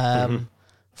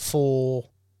 for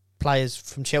players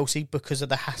from Chelsea because of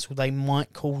the hassle they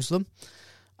might cause them.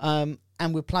 And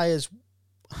with players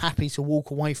happy to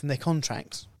walk away from their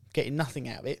contracts, getting nothing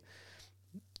out of it.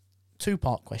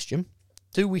 Two-part question.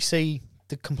 Do we see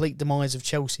the complete demise of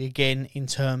Chelsea again in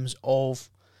terms of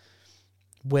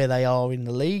where they are in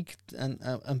the league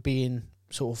and being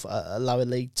sort of a lower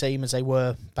league team as they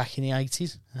were back in the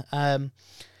 80s?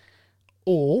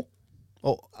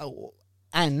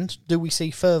 And do we see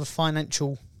further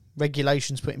financial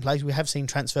regulations put in place? We have seen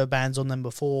transfer bans on them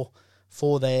before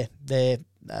for their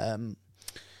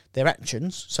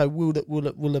actions. So will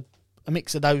a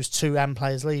mix of those two and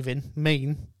players leaving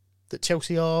mean that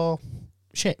Chelsea are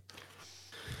shit?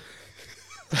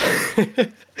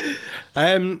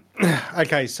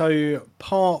 Okay, so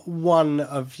part one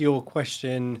of your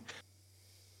question,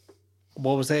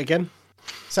 what was it again?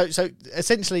 So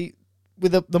essentially,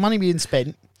 with the money being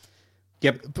spent,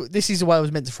 yep. But this is the way I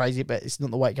was meant to phrase it, but it's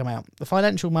not the way it came out. The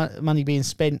financial money being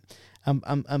spent,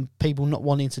 and people not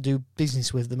wanting to do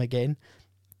business with them again,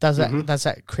 does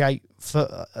that create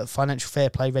financial fair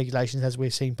play regulations as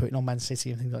we've seen putting on Man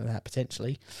City and things like that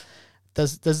potentially?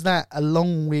 Does that,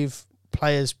 along with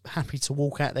players happy to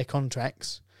walk out their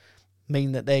contracts,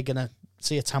 mean that they're going to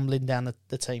see a tumbling down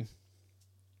the team?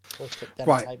 Or down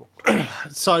right. the table?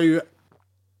 So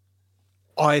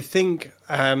I think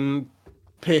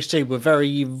PSG were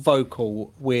very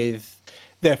vocal with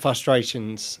their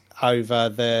frustrations over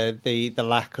the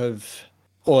lack of,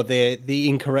 or the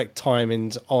incorrect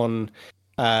timings on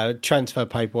transfer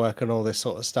paperwork and all this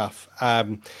sort of stuff.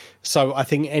 So I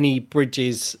think any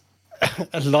bridges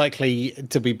are likely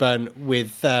to be burnt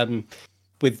with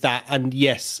that, and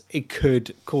yes, it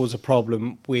could cause a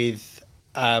problem with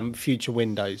future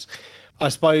windows. I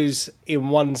suppose in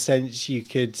one sense you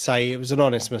could say it was an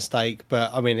honest mistake,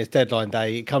 but I mean it's deadline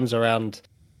day. It comes around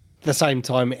the same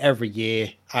time every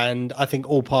year, and I think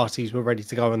all parties were ready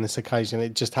to go on this occasion.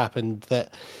 It just happened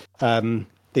that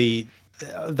they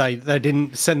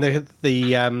didn't send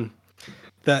the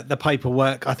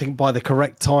paperwork, I think, by the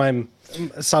correct time.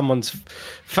 Someone's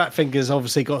fat fingers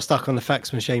obviously got stuck on the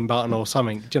fax machine button or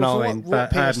something. Do you know what I mean?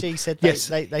 What PSG said, yes.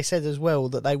 they said as well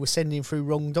that they were sending through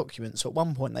wrong documents. At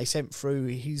one point, they sent through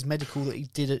his medical that he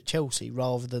did at Chelsea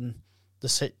rather than the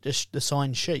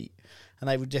signed sheet, and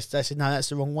they said no, that's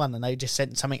the wrong one, and they just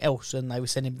sent something else, and they were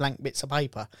sending blank bits of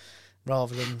paper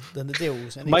rather than the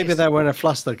deals. And maybe they were in a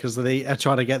fluster because they are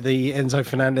trying to get the Enzo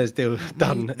Fernandez deal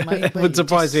done. It would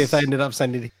surprise me if they ended up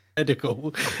sending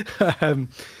medical.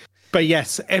 But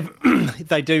yes,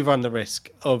 they do run the risk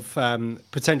of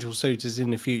potential suitors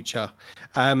in the future.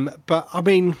 But I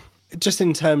mean, just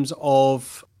in terms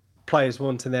of players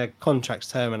wanting their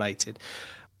contracts terminated,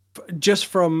 just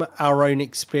from our own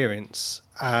experience,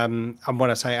 and when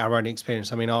I say our own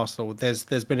experience, I mean Arsenal, there's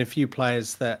been a few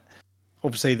players that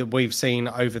obviously that we've seen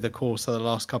over the course of the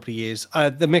last couple of years,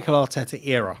 the Mikel Arteta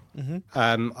era,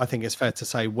 I think it's fair to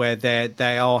say, where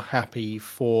they are happy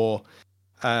for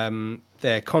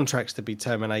their contracts to be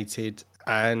terminated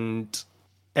and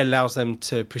allows them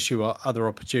to pursue other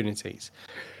opportunities.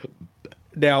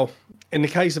 Now, in the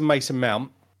case of Mason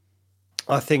Mount,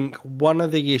 I think one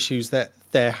of the issues that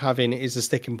they're having is a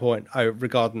sticking point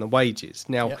regarding the wages.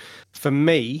 Now, for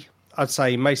me, I'd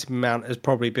say Mason Mount has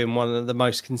probably been one of the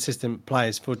most consistent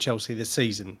players for Chelsea this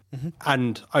season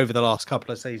and over the last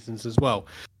couple of seasons as well.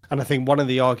 And I think one of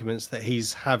the arguments that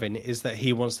he's having is that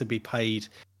he wants to be paid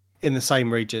in the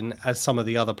same region as some of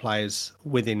the other players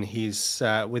within his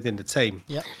within the team.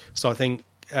 Yeah. So I think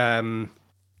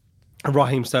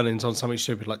Raheem Sterling's on something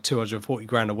stupid like 240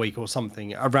 grand a week or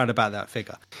something, around about that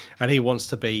figure, and he wants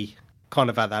to be kind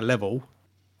of at that level.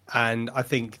 And I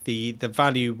think the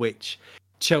value which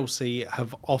Chelsea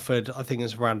have offered, I think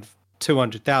is around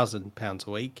 £200,000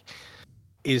 a week,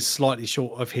 is slightly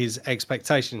short of his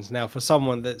expectations. Now, for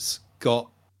someone that's got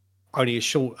only a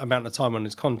short amount of time on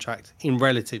his contract in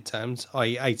relative terms,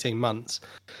 i.e. 18 months,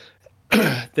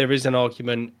 there is an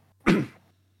argument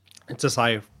to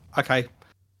say, okay,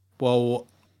 well,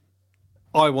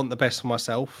 I want the best for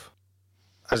myself,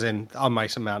 as in I'm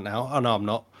Mason Mount now. I know I'm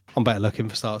not. I'm better looking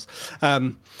for stars.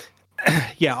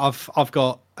 Yeah, I've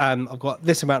got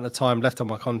this amount of time left on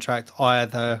my contract. I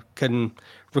either can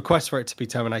request for it to be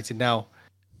terminated now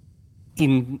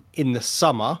in the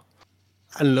summer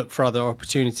and look for other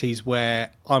opportunities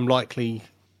where I'm likely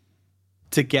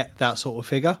to get that sort of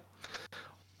figure,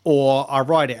 or I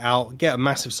ride it out, get a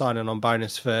massive signing on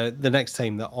bonus for the next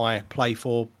team that I play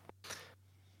for.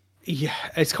 Yeah,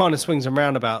 it's kind of swings and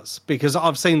roundabouts, because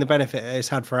I've seen the benefit it's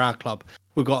had for our club.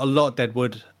 We've got a lot of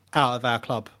deadwood out of our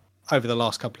club over the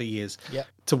last couple of years,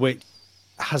 to which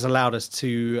has allowed us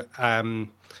to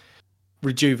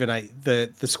rejuvenate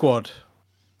the squad.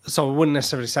 So I wouldn't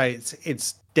necessarily say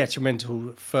it's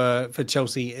detrimental for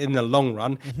Chelsea in the long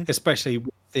run, especially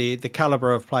with the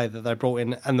calibre of player that they brought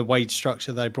in and the wage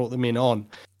structure they brought them in on.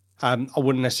 I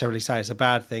wouldn't necessarily say it's a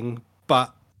bad thing,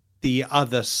 but the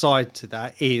other side to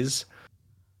that is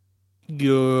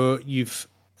you've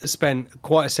spent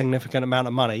quite a significant amount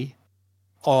of money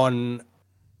on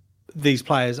these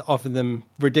players, offering them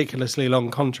ridiculously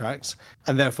long contracts,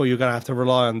 and therefore you're going to have to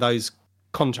rely on those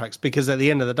contracts, because at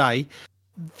the end of the day,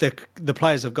 the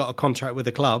players have got a contract with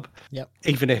the club.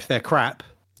 Even if they're crap,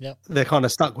 they're kind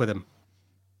of stuck with them.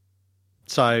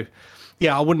 So,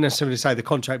 yeah, I wouldn't necessarily say the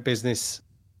contract business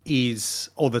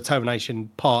or the termination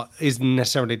part isn't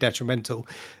necessarily detrimental.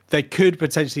 They could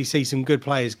potentially see some good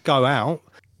players go out,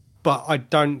 but I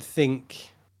don't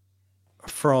think,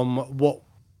 from what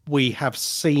we have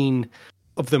seen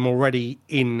of them already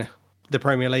in the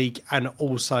Premier League, and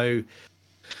also,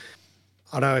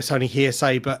 I know it's only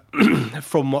hearsay, but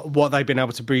from what they've been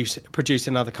able to produce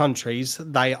in other countries,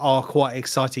 they are quite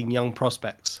exciting young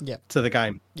prospects to the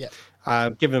game.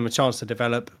 Give them a chance to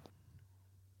develop,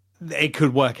 it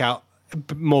could work out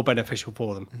more beneficial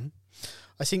for them.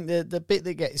 I think the bit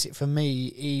that gets it for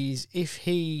me is if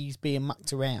he's being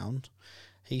mucked around,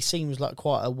 he seems like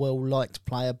quite a well-liked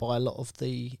player by a lot of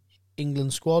the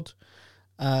England squad.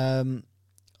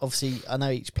 Obviously, I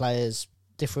know each player's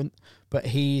different, but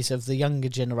he's of the younger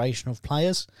generation of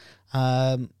players.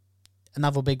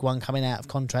 Another big one coming out of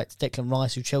contract, Declan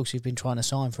Rice, who Chelsea have been trying to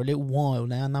sign for a little while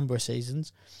now, a number of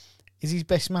seasons, is his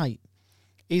best mate.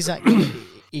 Is that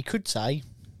he could say,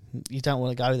 you don't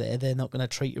want to go there, they're not going to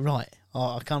treat you right.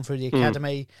 I come through the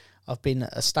academy, I've been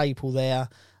a staple there,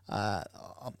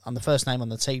 I'm the first name on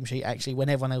the team sheet. Actually, when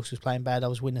everyone else was playing bad, I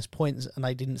was winning points and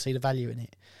they didn't see the value in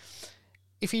it.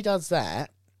 If he does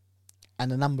that,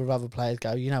 and a number of other players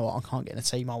go, you know what, I can't get in a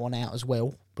team, I want out as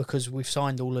well, because we've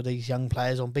signed all of these young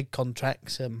players on big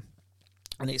contracts, and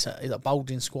it's a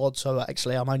bulging squad, so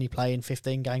actually I'm only playing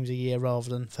 15 games a year rather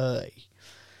than 30.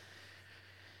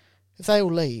 If they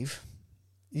all leave,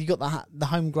 you've got the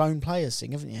homegrown players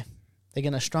thing, haven't you? They're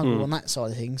going to struggle on that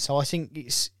side of things. So I think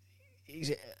it's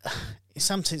in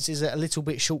some senses a little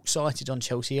bit short-sighted on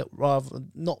Chelsea, rather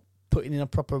than not putting in a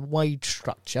proper wage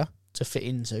structure to fit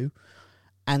into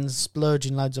and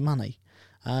splurging loads of money.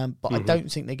 But I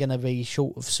don't think they're going to be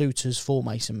short of suitors for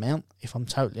Mason Mount, if I'm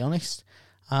totally honest.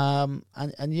 And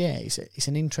yeah, it's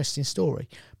an interesting story.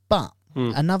 But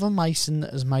another Mason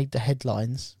that has made the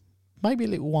headlines maybe a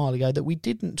little while ago that we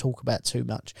didn't talk about too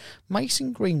much.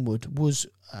 Mason Greenwood was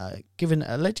given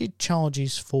alleged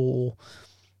charges for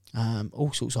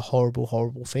all sorts of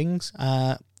horrible things.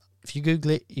 If you Google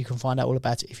it, you can find out all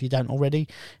about it if you don't already.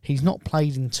 He's not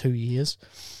played in 2 years.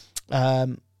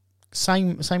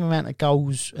 Same amount of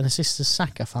goals and assists as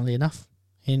Saka, funnily enough,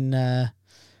 in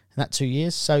that 2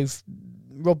 years. So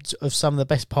robbed of some of the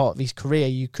best part of his career,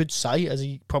 you could say, as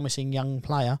a promising young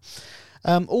player.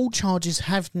 All charges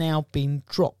have now been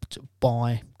dropped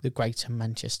by the Greater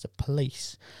Manchester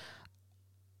Police.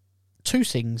 Two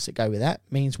things that go with that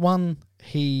means, one,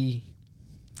 he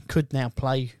could now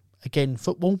play again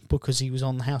football because he was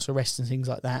on house arrest and things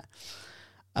like that.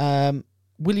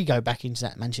 Will he go back into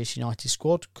that Manchester United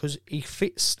squad? Because he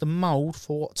fits the mould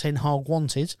for what Ten Hag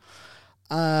wanted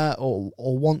or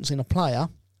wants in a player.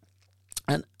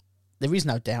 And there is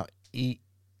no doubt he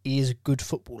is a good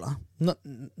footballer. Not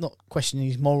questioning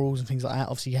his morals and things like that.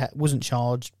 Obviously, he wasn't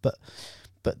charged, but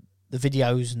the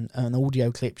videos and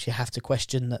audio clips, you have to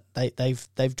question that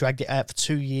they've dragged it out for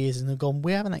 2 years and they've gone,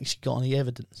 we haven't actually got any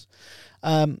evidence.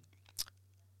 But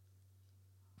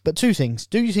two things.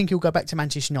 Do you think he'll go back to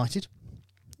Manchester United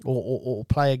or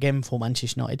play again for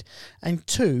Manchester United? And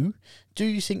two, do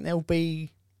you think there'll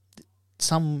be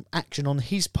some action on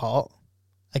his part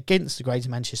against the Greater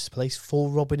Manchester Police for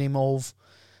robbing him of,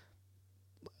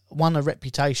 one, a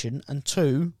reputation, and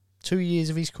two years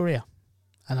of his career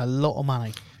and a lot of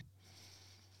money?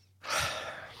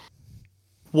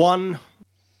 One,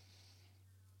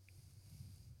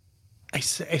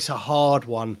 it's a hard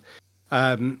one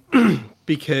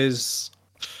because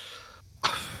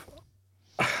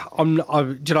do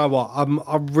you know what?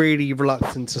 I'm really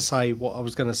reluctant to say what I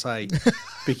was going to say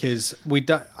because we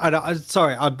don't.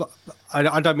 Sorry,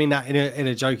 I don't mean that in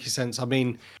a jokey sense. I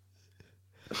mean,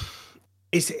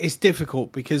 it's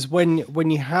difficult because when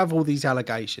you have all these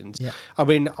allegations, yeah. I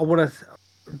mean, I want to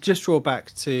just draw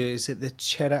back to, is it the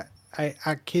Ched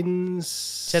Atkins?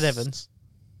 Ched Evans.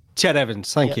 Ched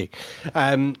Evans, thank you.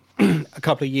 A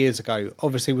couple of years ago,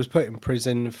 obviously was put in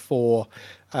prison for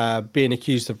being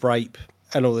accused of rape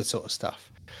and all this sort of stuff.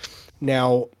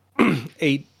 Now,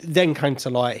 it then came to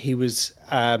light he was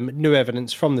new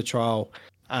evidence from the trial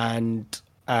and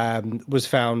was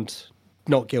found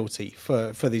not guilty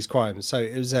for these crimes. So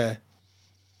it was a,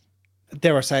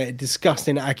 dare I say, a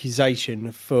disgusting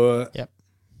accusation for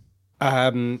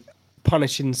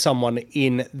punishing someone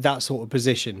in that sort of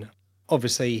position.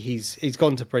 Obviously, he's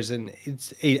gone to prison.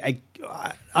 It's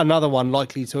another one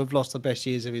likely to have lost the best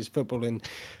years of his footballing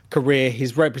career.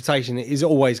 His reputation is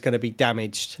always going to be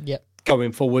damaged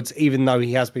going forwards. Even though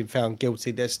he has been found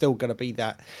guilty, there's still going to be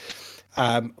that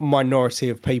minority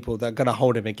of people that are going to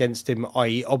hold him against him,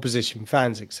 i.e. opposition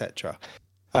fans, etc.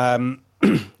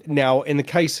 Now, in the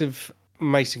case of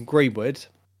Mason Greenwood,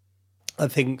 I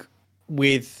think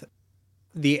with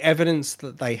the evidence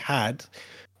that they had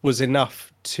was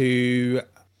enough to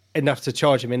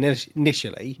charge him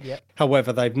initially.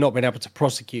 However, they've not been able to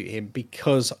prosecute him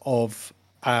because of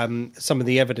some of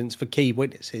the evidence for key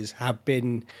witnesses have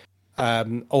been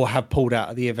or have pulled out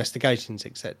of the investigations,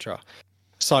 etc.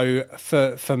 So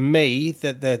for me,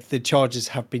 that the charges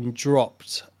have been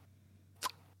dropped,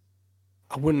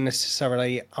 I wouldn't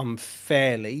necessarily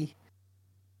unfairly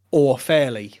or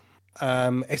fairly.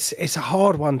 It's a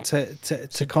hard one to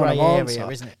kind of answer,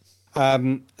 area, isn't it?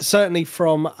 Certainly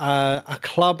from a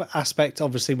club aspect,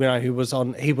 obviously we know he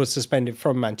was suspended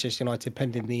from Manchester United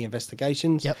pending the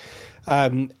investigations.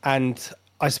 And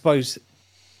I suppose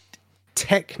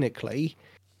technically,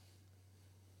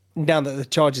 now that the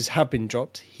charges have been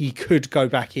dropped, he could go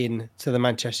back in to the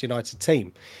Manchester United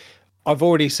team. I've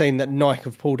already seen that Nike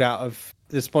have pulled out of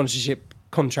the sponsorship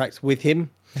contract with him.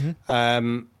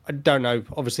 I don't know,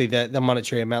 obviously, the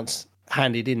monetary amounts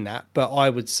handed in that, but I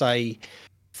would say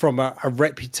from a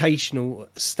reputational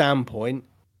standpoint,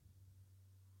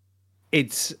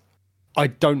 I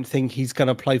don't think he's going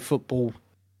to play football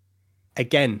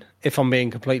again, if I'm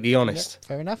being completely honest.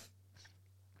 Fair enough.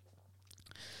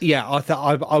 Yeah,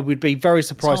 I would be very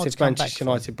surprised if Manchester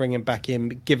United bring him back in,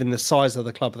 given the size of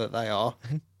the club that they are,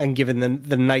 and given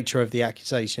the nature of the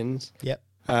accusations.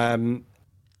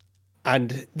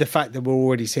 And the fact that we're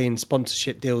already seeing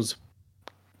sponsorship deals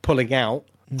pulling out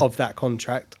of that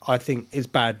contract, I think is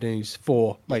bad news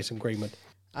for Mason Greenwood.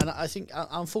 And I think,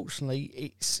 unfortunately,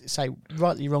 it's, say,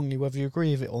 rightly, wrongly, whether you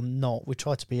agree with it or not, we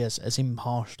try to be as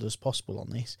impartial as possible on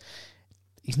this.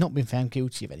 He's not been found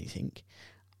guilty of anything,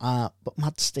 but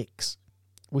mud sticks.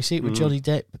 We see it with Johnny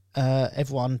Depp.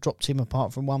 Everyone dropped him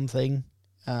apart from one thing.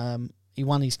 He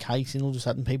won his case, and all of a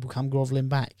sudden people come grovelling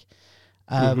back.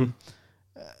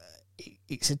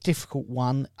 It's a difficult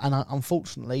one, and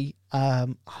unfortunately,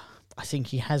 I think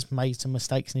he has made some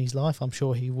mistakes in his life. I'm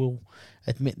sure he will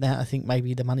admit that. I think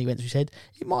maybe the money went to his head.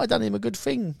 It might have done him a good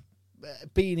thing,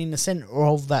 being in the centre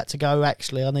of that, to go,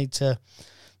 actually, I need to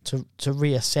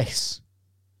reassess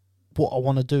what I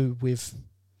want to do with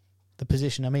the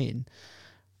position I'm in.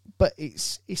 But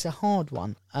it's a hard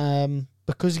one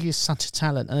because he is such a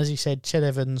talent. And as you said, Ched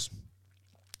Evans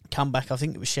come back. I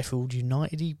think it was Sheffield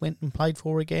United he went and played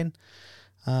for again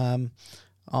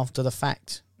after the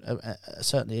fact,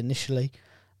 certainly initially.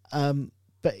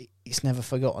 But it's never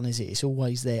forgotten, is it? It's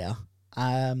always there.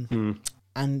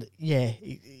 And yeah,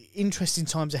 interesting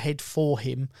times ahead for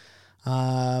him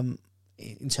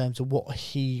in terms of what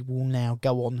he will now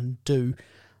go on and do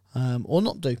or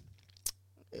not do,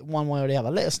 one way or the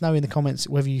other. Let us know in the comments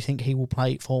whether you think he will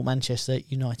play for Manchester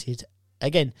United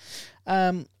again.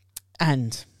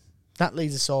 And that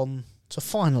leads us on to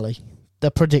finally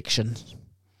the predictions.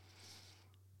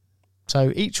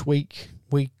 So each week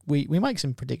we make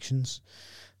some predictions,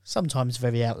 sometimes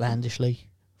very outlandishly.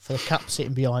 For the cup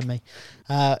sitting behind me,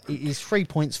 it is 3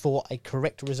 points for a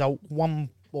correct result,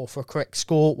 for a correct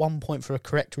score, 1 point for a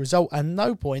correct result, and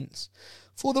no points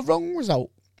for the wrong result.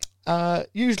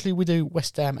 Usually we do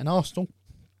West Ham and Arsenal,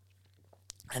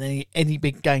 and any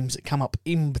big games that come up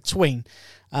in between.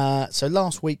 So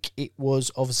last week it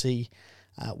was obviously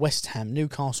West Ham,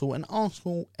 Newcastle, and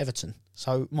Arsenal, Everton.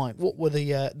 So Mike, what were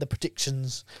the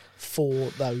predictions for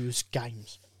those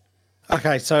games?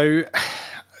 Okay, so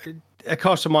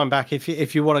cast your mind back.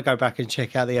 If you want to go back and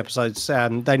check out the episodes,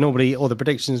 the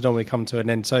predictions normally come to an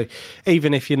end. So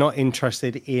even if you're not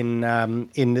interested in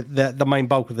the main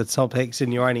bulk of the topics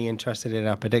and you're only interested in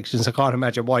our predictions, I can't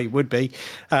imagine why you would be.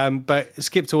 But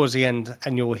skip towards the end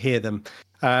and you'll hear them.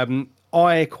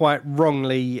 I quite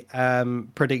wrongly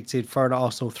predicted for an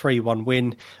Arsenal 3-1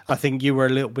 win. I think you were a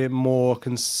little bit more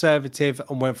conservative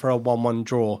and went for a 1-1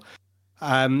 draw.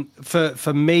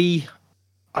 For me,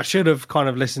 I should have kind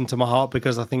of listened to my heart,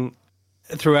 because I think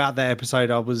throughout the episode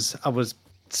I was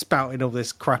spouting all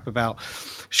this crap about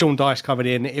Sean Dyche coming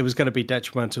in. It was going to be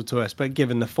detrimental to us, but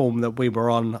given the form that we were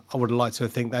on, I would have liked to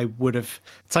think they would have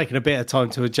taken a bit of time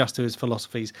to adjust to his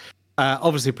philosophies.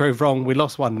 Obviously proved wrong. We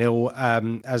lost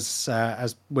 1-0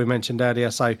 as we mentioned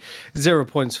earlier. So 0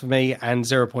 points for me and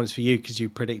 0 points for you, because you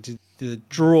predicted the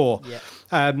draw.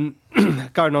 Yeah.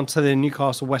 Going on to the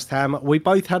Newcastle West Ham, we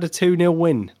both had a 2-0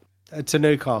 win to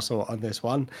Newcastle on this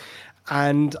one,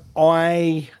 and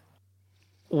I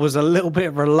was a little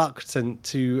bit reluctant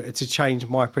to change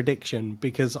my prediction,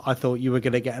 because I thought you were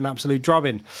going to get an absolute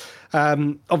drubbing.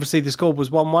 Obviously the score was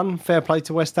 1-1, fair play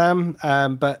to West Ham,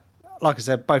 but like I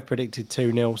said, both predicted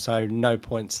 2-0, so no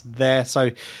points there. So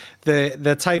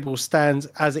the table stands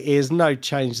as it is, no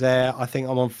change there. I think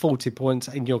I'm on 40 points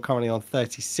and you're currently on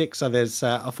 36, so there's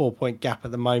a 4-point gap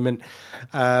at the moment.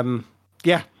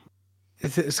 Yeah.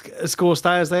 Scores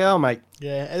stay as they are, mate.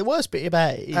 Yeah, and the worst bit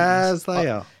about it is... As they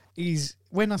are. Is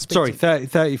when I speak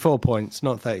 34 points,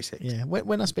 not 36. Yeah,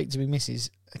 when I speak to my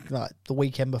missus, like the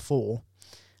weekend before,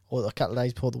 or a couple of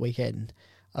days before the weekend,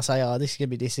 I say, this is going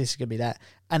to be this is going to be that.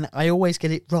 And I always get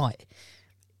it right.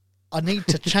 I need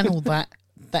to channel that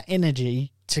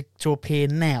energy to appear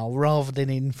now rather than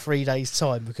in 3 days'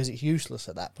 time, because it's useless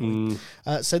at that point.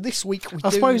 So this week I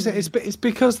suppose it's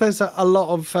because there's a lot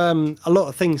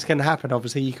of things can happen.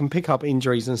 Obviously, you can pick up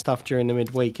injuries and stuff during the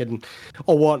midweek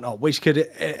or whatnot, which could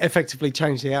effectively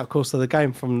change the outcourse of the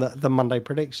game from the Monday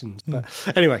predictions. But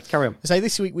anyway, carry on. So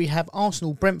this week we have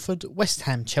Arsenal, Brentford, West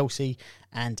Ham, Chelsea,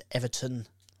 and Everton,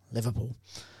 Liverpool.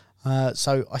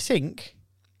 So I think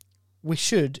we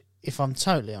should, if I'm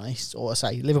totally honest, or I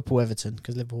say Liverpool, Everton,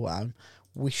 because Liverpool at home,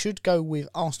 we should go with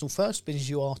Arsenal first, because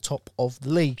you are top of the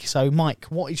league. So, Mike,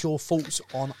 what is your thoughts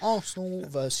on Arsenal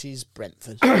versus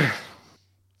Brentford?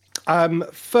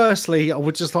 Firstly, I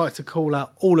would just like to call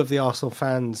out all of the Arsenal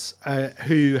fans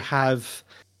who have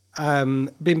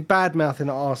been bad-mouthing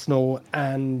Arsenal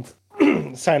and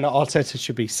saying that Arteta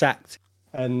should be sacked,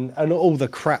 and all the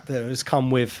crap that has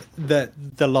come with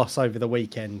the loss over the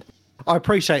weekend. I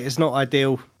appreciate it's not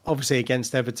ideal, obviously,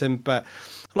 against Everton, but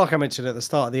like I mentioned at the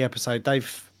start of the episode,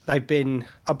 they've been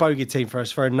a bogey team for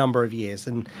us for a number of years,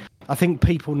 and I think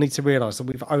people need to realise that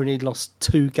we've only lost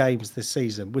 2 games this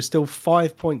season. We're still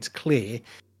 5 points clear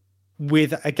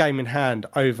with a game in hand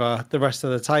over the rest of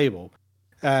the table,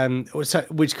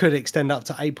 which could extend up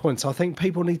to 8 points. So I think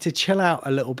people need to chill out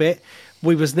a little bit.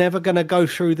 We was never going to go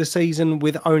through the season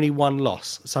with only 1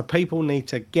 loss. So people need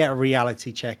to get a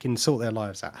reality check and sort their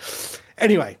lives out.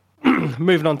 Anyway,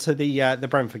 moving on to the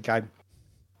Brentford game.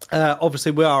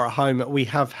 Obviously, we are at home. We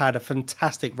have had a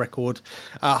fantastic record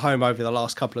at home over the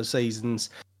last couple of seasons.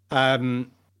 I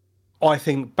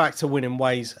think back to winning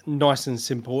ways, nice and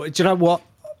simple. Do you know what?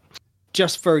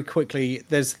 Just very quickly,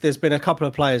 there's been a couple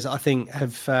of players that I think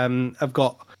have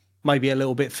got maybe a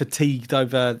little bit fatigued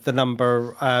over the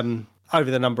number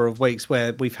of weeks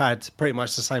where we've had pretty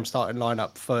much the same starting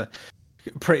lineup for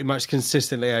pretty much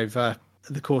consistently over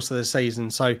the course of the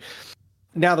season. So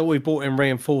now that we've brought in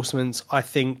reinforcements, I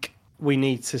think we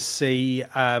need to see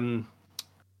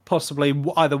possibly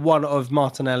either one of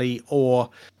Martinelli or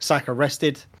Saka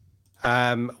rested.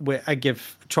 I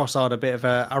give Trossard a bit of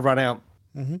a run out.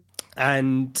 Mm-hmm.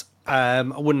 And I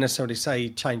wouldn't necessarily say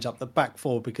change up the back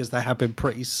four because they have been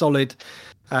pretty solid.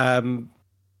 And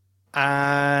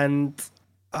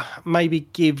maybe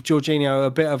give Jorginho a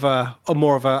bit of a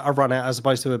more of a run out as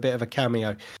opposed to a bit of a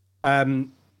cameo.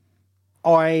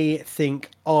 I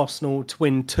think Arsenal to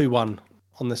win 2-1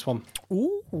 on this one.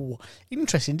 Ooh,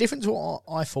 interesting. Different to what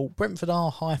I thought. Brentford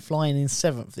are high flying in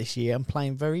 7th this year and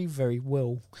playing very, very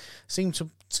well. Seem to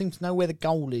know where the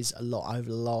goal is a lot over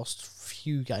the last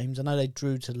few games. I know they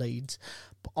drew to Leeds,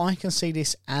 but I can see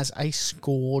this as a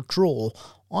score draw.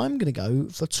 I'm going to go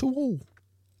for 2-2.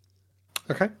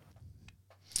 Okay.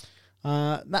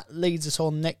 That leads us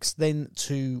on next then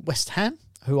to West Ham,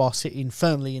 who are sitting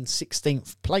firmly in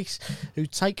 16th place, who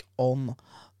take on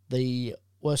the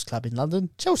worst club in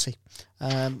London, Chelsea.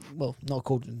 Well, not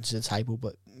according to the table,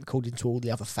 but according to all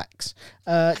the other facts.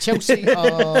 Chelsea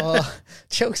are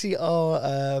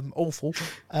awful.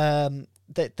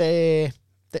 They're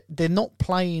not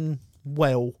playing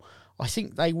well. I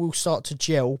think they will start to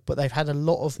gel, but they've had a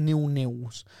lot of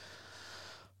 0-0s.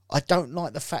 I don't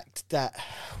like the fact that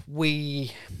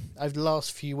we, over the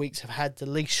last few weeks, have had the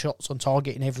least shots on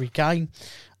target in every game.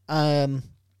 And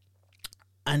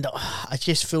I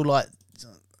just feel like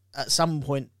at some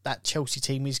point that Chelsea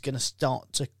team is going to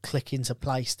start to click into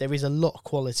place. There is a lot of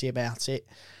quality about it.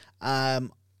 I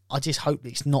just hope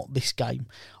it's not this game.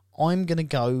 I'm going to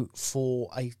go for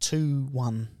a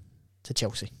 2-1 to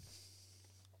Chelsea.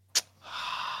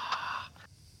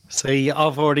 See,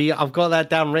 I've got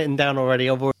that written down already.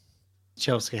 I've already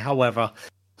Chelsea. However,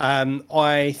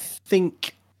 I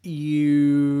think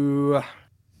you're.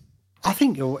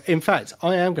 In fact,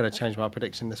 I am going to change my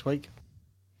prediction this week.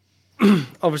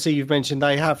 Obviously, you've mentioned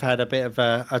they have had a bit of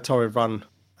a torrid run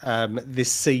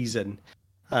this season.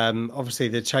 Obviously,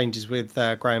 the changes with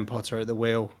Graham Potter at the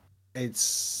wheel.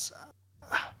 It's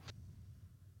a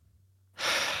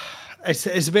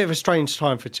bit of a strange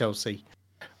time for Chelsea.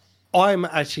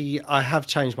 I have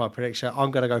changed my prediction.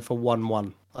 I'm going to go for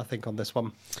 1-1, I think, on this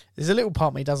one. There's a little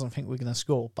part of me doesn't think we're going to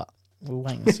score, but we'll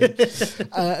wait and see.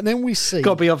 And then we see...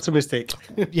 Got to be optimistic.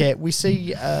 Yeah, we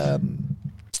see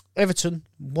Everton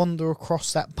wander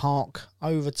across that park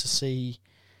over to see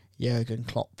Jurgen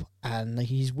Klopp and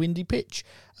his windy pitch.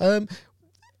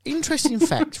 Interesting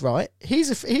fact, right?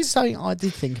 Here's something I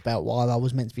did think about while I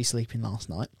was meant to be sleeping last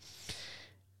night.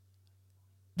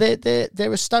 They're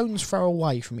a stone's throw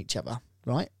away from each other,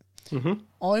 right? Mm-hmm.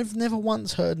 I've never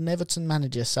once heard an Everton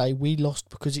manager say, we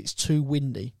lost because it's too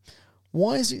windy.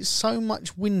 Why is it so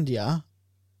much windier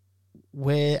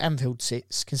where Anfield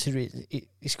sits, considering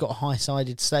it's got a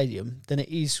high-sided stadium, than it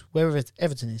is wherever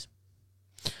Everton is?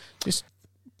 Just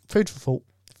food for thought.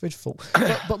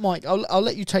 But Mike, I'll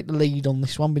let you take the lead on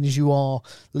this one because you are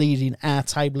leading our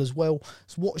table as well.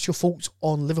 So what's your thoughts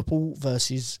on Liverpool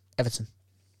versus Everton?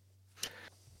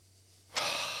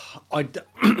 I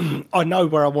know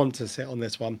where I want to sit on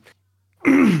this one.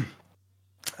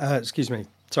 Excuse me.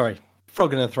 Sorry.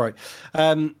 Frog in the throat.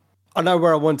 I know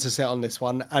where I want to sit on this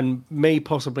one, and me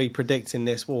possibly predicting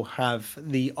this will have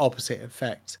the opposite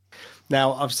effect.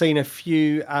 Now, I've seen a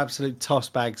few absolute toss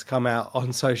bags come out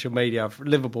on social media of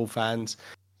Liverpool fans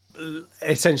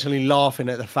essentially laughing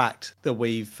at the fact that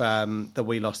we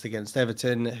lost against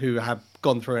Everton, who have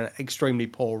gone through an extremely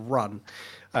poor run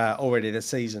already this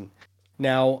season.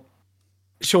 Now,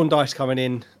 Sean Dyche coming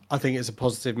in, I think it's a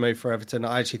positive move for Everton.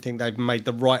 I actually think they've made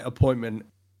the right appointment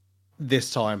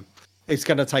this time. It's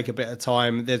going to take a bit of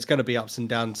time. There's going to be ups and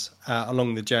downs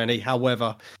along the journey.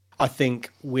 However, I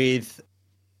think with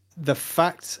the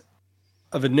fact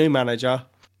of a new manager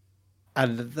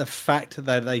and the fact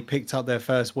that they picked up their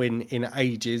first win in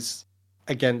ages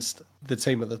against the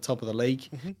team at the top of the league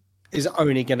is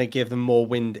only going to give them more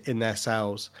wind in their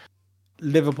sails.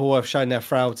 Liverpool have shown their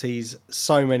frailties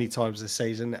so many times this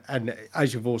season, and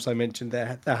as you've also mentioned,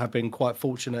 they have been quite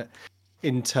fortunate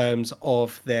in terms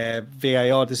of their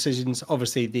VAR decisions.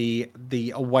 Obviously,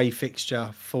 the away fixture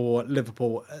for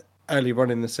Liverpool early on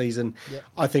in the season,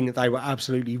 I think they were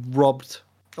absolutely robbed,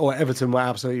 or Everton were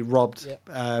absolutely robbed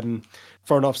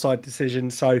for an offside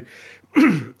decision. So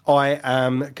I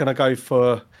am going to go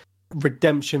for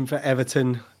redemption for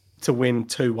Everton to win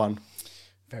 2-1.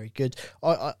 Very good.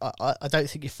 I don't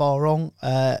think you're far wrong.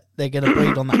 They're going to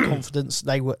breed on that confidence.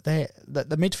 The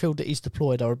midfield that is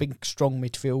deployed are a big, strong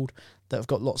midfield that have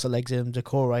got lots of legs in them.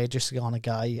 Decore, Justigana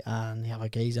Gay, and the other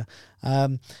geezer.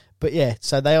 But yeah,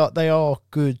 so they are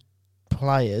good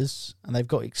players, and they've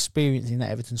got experience in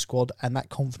that Everton squad, and that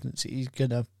confidence is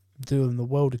going to do them the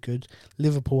world of good.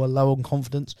 Liverpool are low on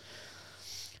confidence,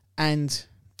 and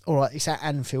all right, it's at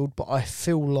Anfield, but I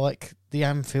feel like the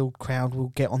Anfield crowd will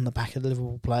get on the back of the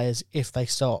Liverpool players if they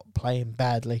start playing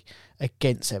badly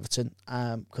against Everton.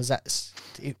 Because that's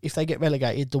if they get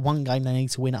relegated, the one game they need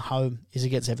to win at home is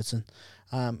against Everton.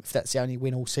 If that's the only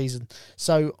win all season,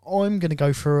 so I'm going to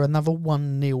go for another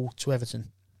 1-0 to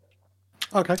Everton.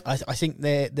 Okay, I think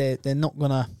they're not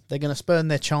gonna spurn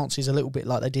their chances a little bit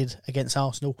like they did against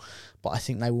Arsenal, but I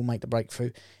think they will make the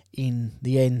breakthrough in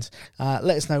the end.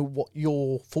 Let us know what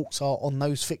your thoughts are on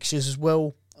those fixtures as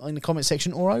well in the comment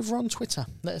section or over on Twitter.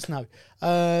 Let us know.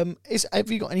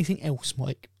 Have you got anything else,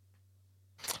 Mike?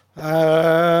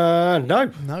 No.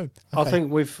 Okay. I think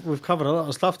we've covered a lot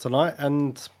of stuff tonight,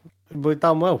 and we've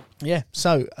done well. Yeah.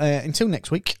 So until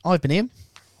next week, I've been Ian.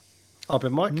 I've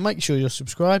been Mike. Make sure you're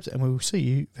subscribed, and we will see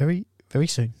you very, very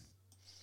soon.